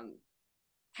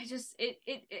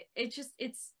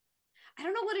it's I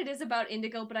don't know what it is about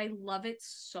Indigo, but I love it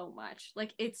so much.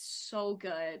 Like, it's so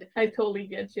good. I totally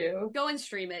get you. Go and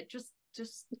stream it. Just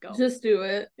go. Just do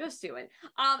it. Just do it.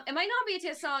 It might not be a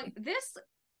BTS song. This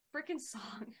freaking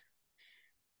song,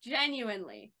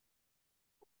 genuinely,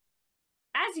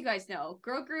 as you guys know,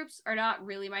 girl groups are not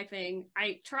really my thing.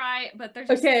 I try, but they're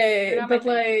just okay. But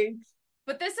like,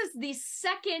 but this is the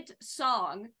second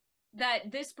song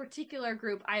that this particular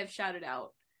group I have shouted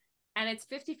out. And it's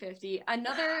 50/50.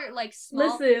 Another like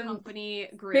small company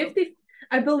group.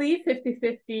 I believe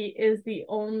 50/50 is the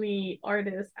only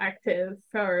artist active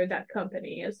for that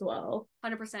company as well.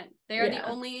 100%. They are the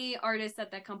only artist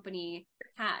that company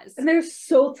has. And they're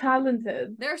so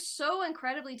talented. They're so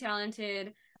incredibly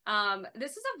talented.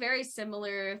 This is a very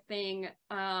similar thing,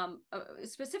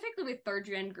 specifically with third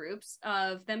gen groups,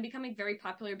 of them becoming very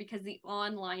popular because the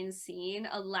online scene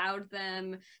allowed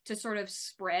them to sort of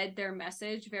spread their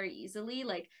message very easily,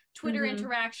 like Twitter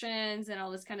interactions and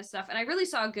all this kind of stuff. And I really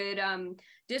saw good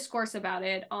discourse about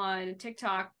it on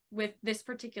TikTok with this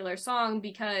particular song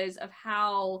because of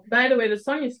how. By the way, the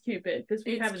song is Cupid because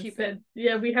we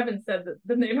haven't said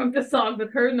the name of the song, but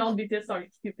her non-BTS song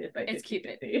is Cupid by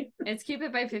 50/50. It's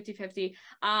Cupid by 50/50.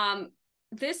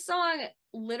 This song,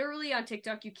 literally on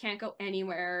TikTok, you can't go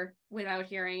anywhere without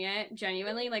hearing it.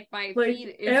 Genuinely, like my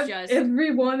feed is just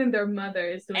everyone and their mother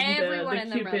is doing the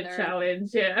Cupid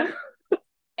challenge. Yeah,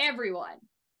 everyone.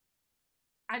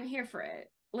 I'm here for it.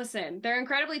 Listen, they're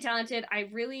incredibly talented. I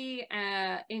really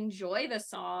enjoy the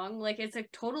song. Like, it's a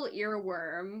total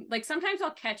earworm. Like, sometimes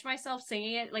I'll catch myself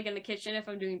singing it, like, in the kitchen if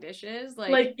I'm doing dishes.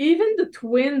 Like even the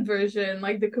twin version,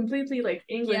 like, the completely, like,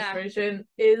 English version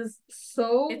is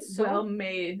so well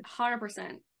made.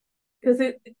 100%.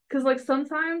 Because, like,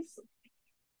 sometimes,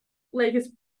 like, it's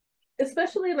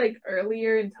especially, like,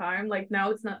 earlier in time, like,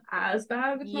 now it's not as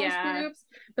bad with most groups,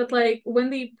 but, like, when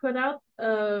they put out,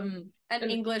 an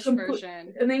English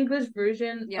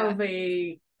version of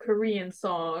a Korean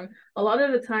song, a lot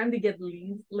of the time they get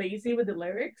lazy with the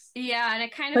lyrics. Yeah, and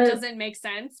it kind of doesn't make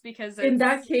sense because in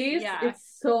that case,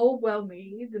 it's so well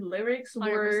made. The lyrics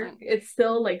 100%. Work. It's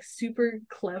still like super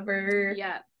clever.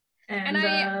 Yeah. And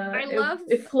I love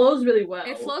it flows really well.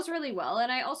 It flows really well. And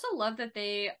I also love that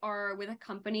they are with a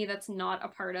company that's not a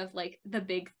part of like the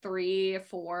big 3 or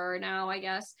 4 now, I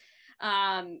guess.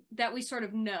 That we sort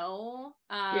of know,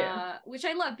 which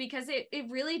I love because it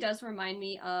really does remind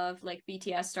me of like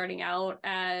BTS starting out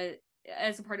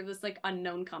as a part of this like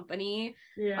unknown company,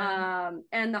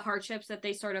 and the hardships that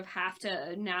they sort of have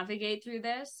to navigate through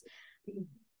this.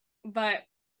 But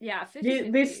yeah,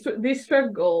 50/50. They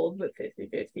struck gold with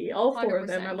 50/50. All 4 of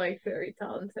them are like very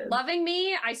talented. Loving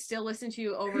Me, I still listen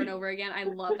to over and over again. I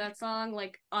love that song,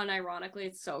 like unironically,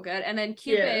 it's so good. And then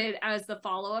Cupid as the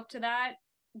follow-up to that.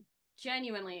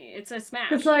 Genuinely, it's a smash.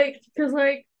 Because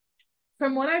like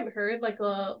from what I've heard, like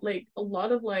a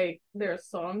lot of like their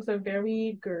songs are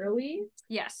very girly.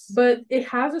 Yes. But it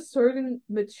has a certain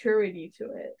maturity to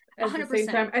it. At 100%. the same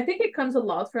time, I think it comes a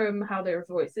lot from how their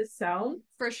voices sound.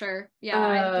 For sure. Yeah,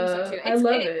 I think so too. I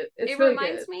love it. It really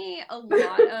reminds me a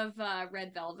lot of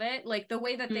Red Velvet. Like the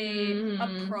way that they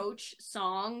approach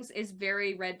songs is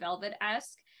very Red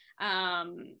Velvet-esque.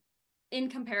 In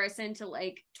comparison to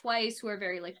like Twice, who are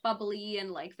very like bubbly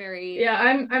and like very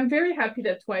I'm very happy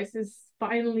that Twice is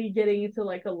finally getting into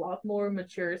like a lot more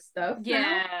mature stuff.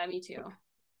 Yeah, me too.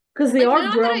 Because they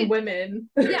are grown women.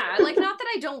 Yeah, like not that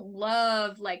I don't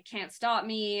love like Can't Stop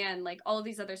Me and like all of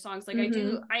these other songs. Like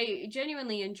I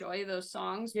genuinely enjoy those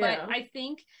songs, but I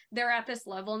think they're at this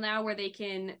level now where they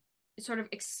can sort of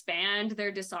expand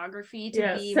their discography to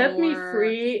Yeah, be Set Me more...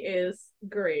 Free is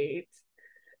great.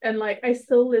 And like I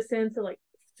still listen to like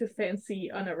to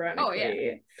Fancy unironically. Oh,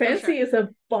 yeah. Fancy sure. is a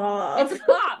bop. It's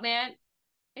bop, man.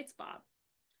 It's bop.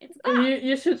 It's bop.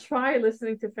 You should try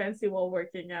listening to Fancy while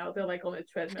working out. They're like on a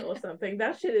treadmill or something.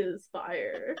 That shit is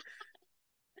fire.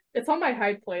 It's on my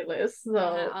hype playlist, so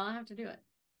I'll have to do it.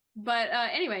 But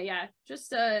anyway, yeah,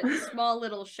 just a small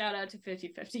little shout out to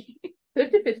 50/50.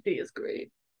 50/50 is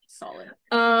great. Solid.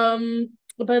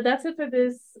 But that's it for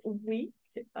this week.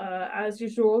 As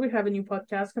usual, we have a new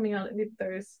podcast coming out every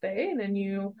Thursday and a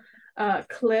new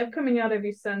clip coming out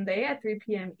every Sunday at 3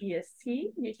 p.m.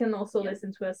 EST. You can also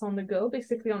listen to us on the go,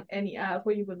 basically on any app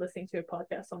where you would listen to a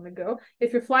podcast on the go.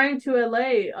 If you're flying to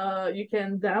LA, you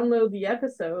can download the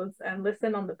episodes and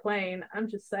listen on the plane. I'm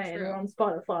just saying, we're on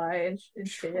Spotify and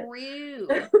shit. True.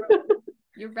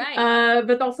 You're right.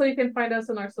 But also you can find us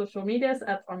on our social medias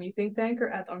at Army ThinkTank or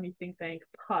at Army ThinkTank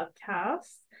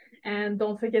Podcast. And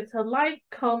don't forget to like,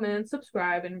 comment,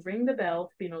 subscribe, and ring the bell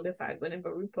to be notified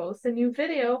whenever we post a new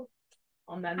video.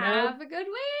 On that note, have a good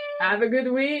week. Have a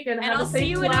good week and have I'll a safe see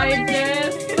you in flight, LA.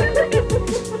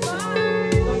 Jess.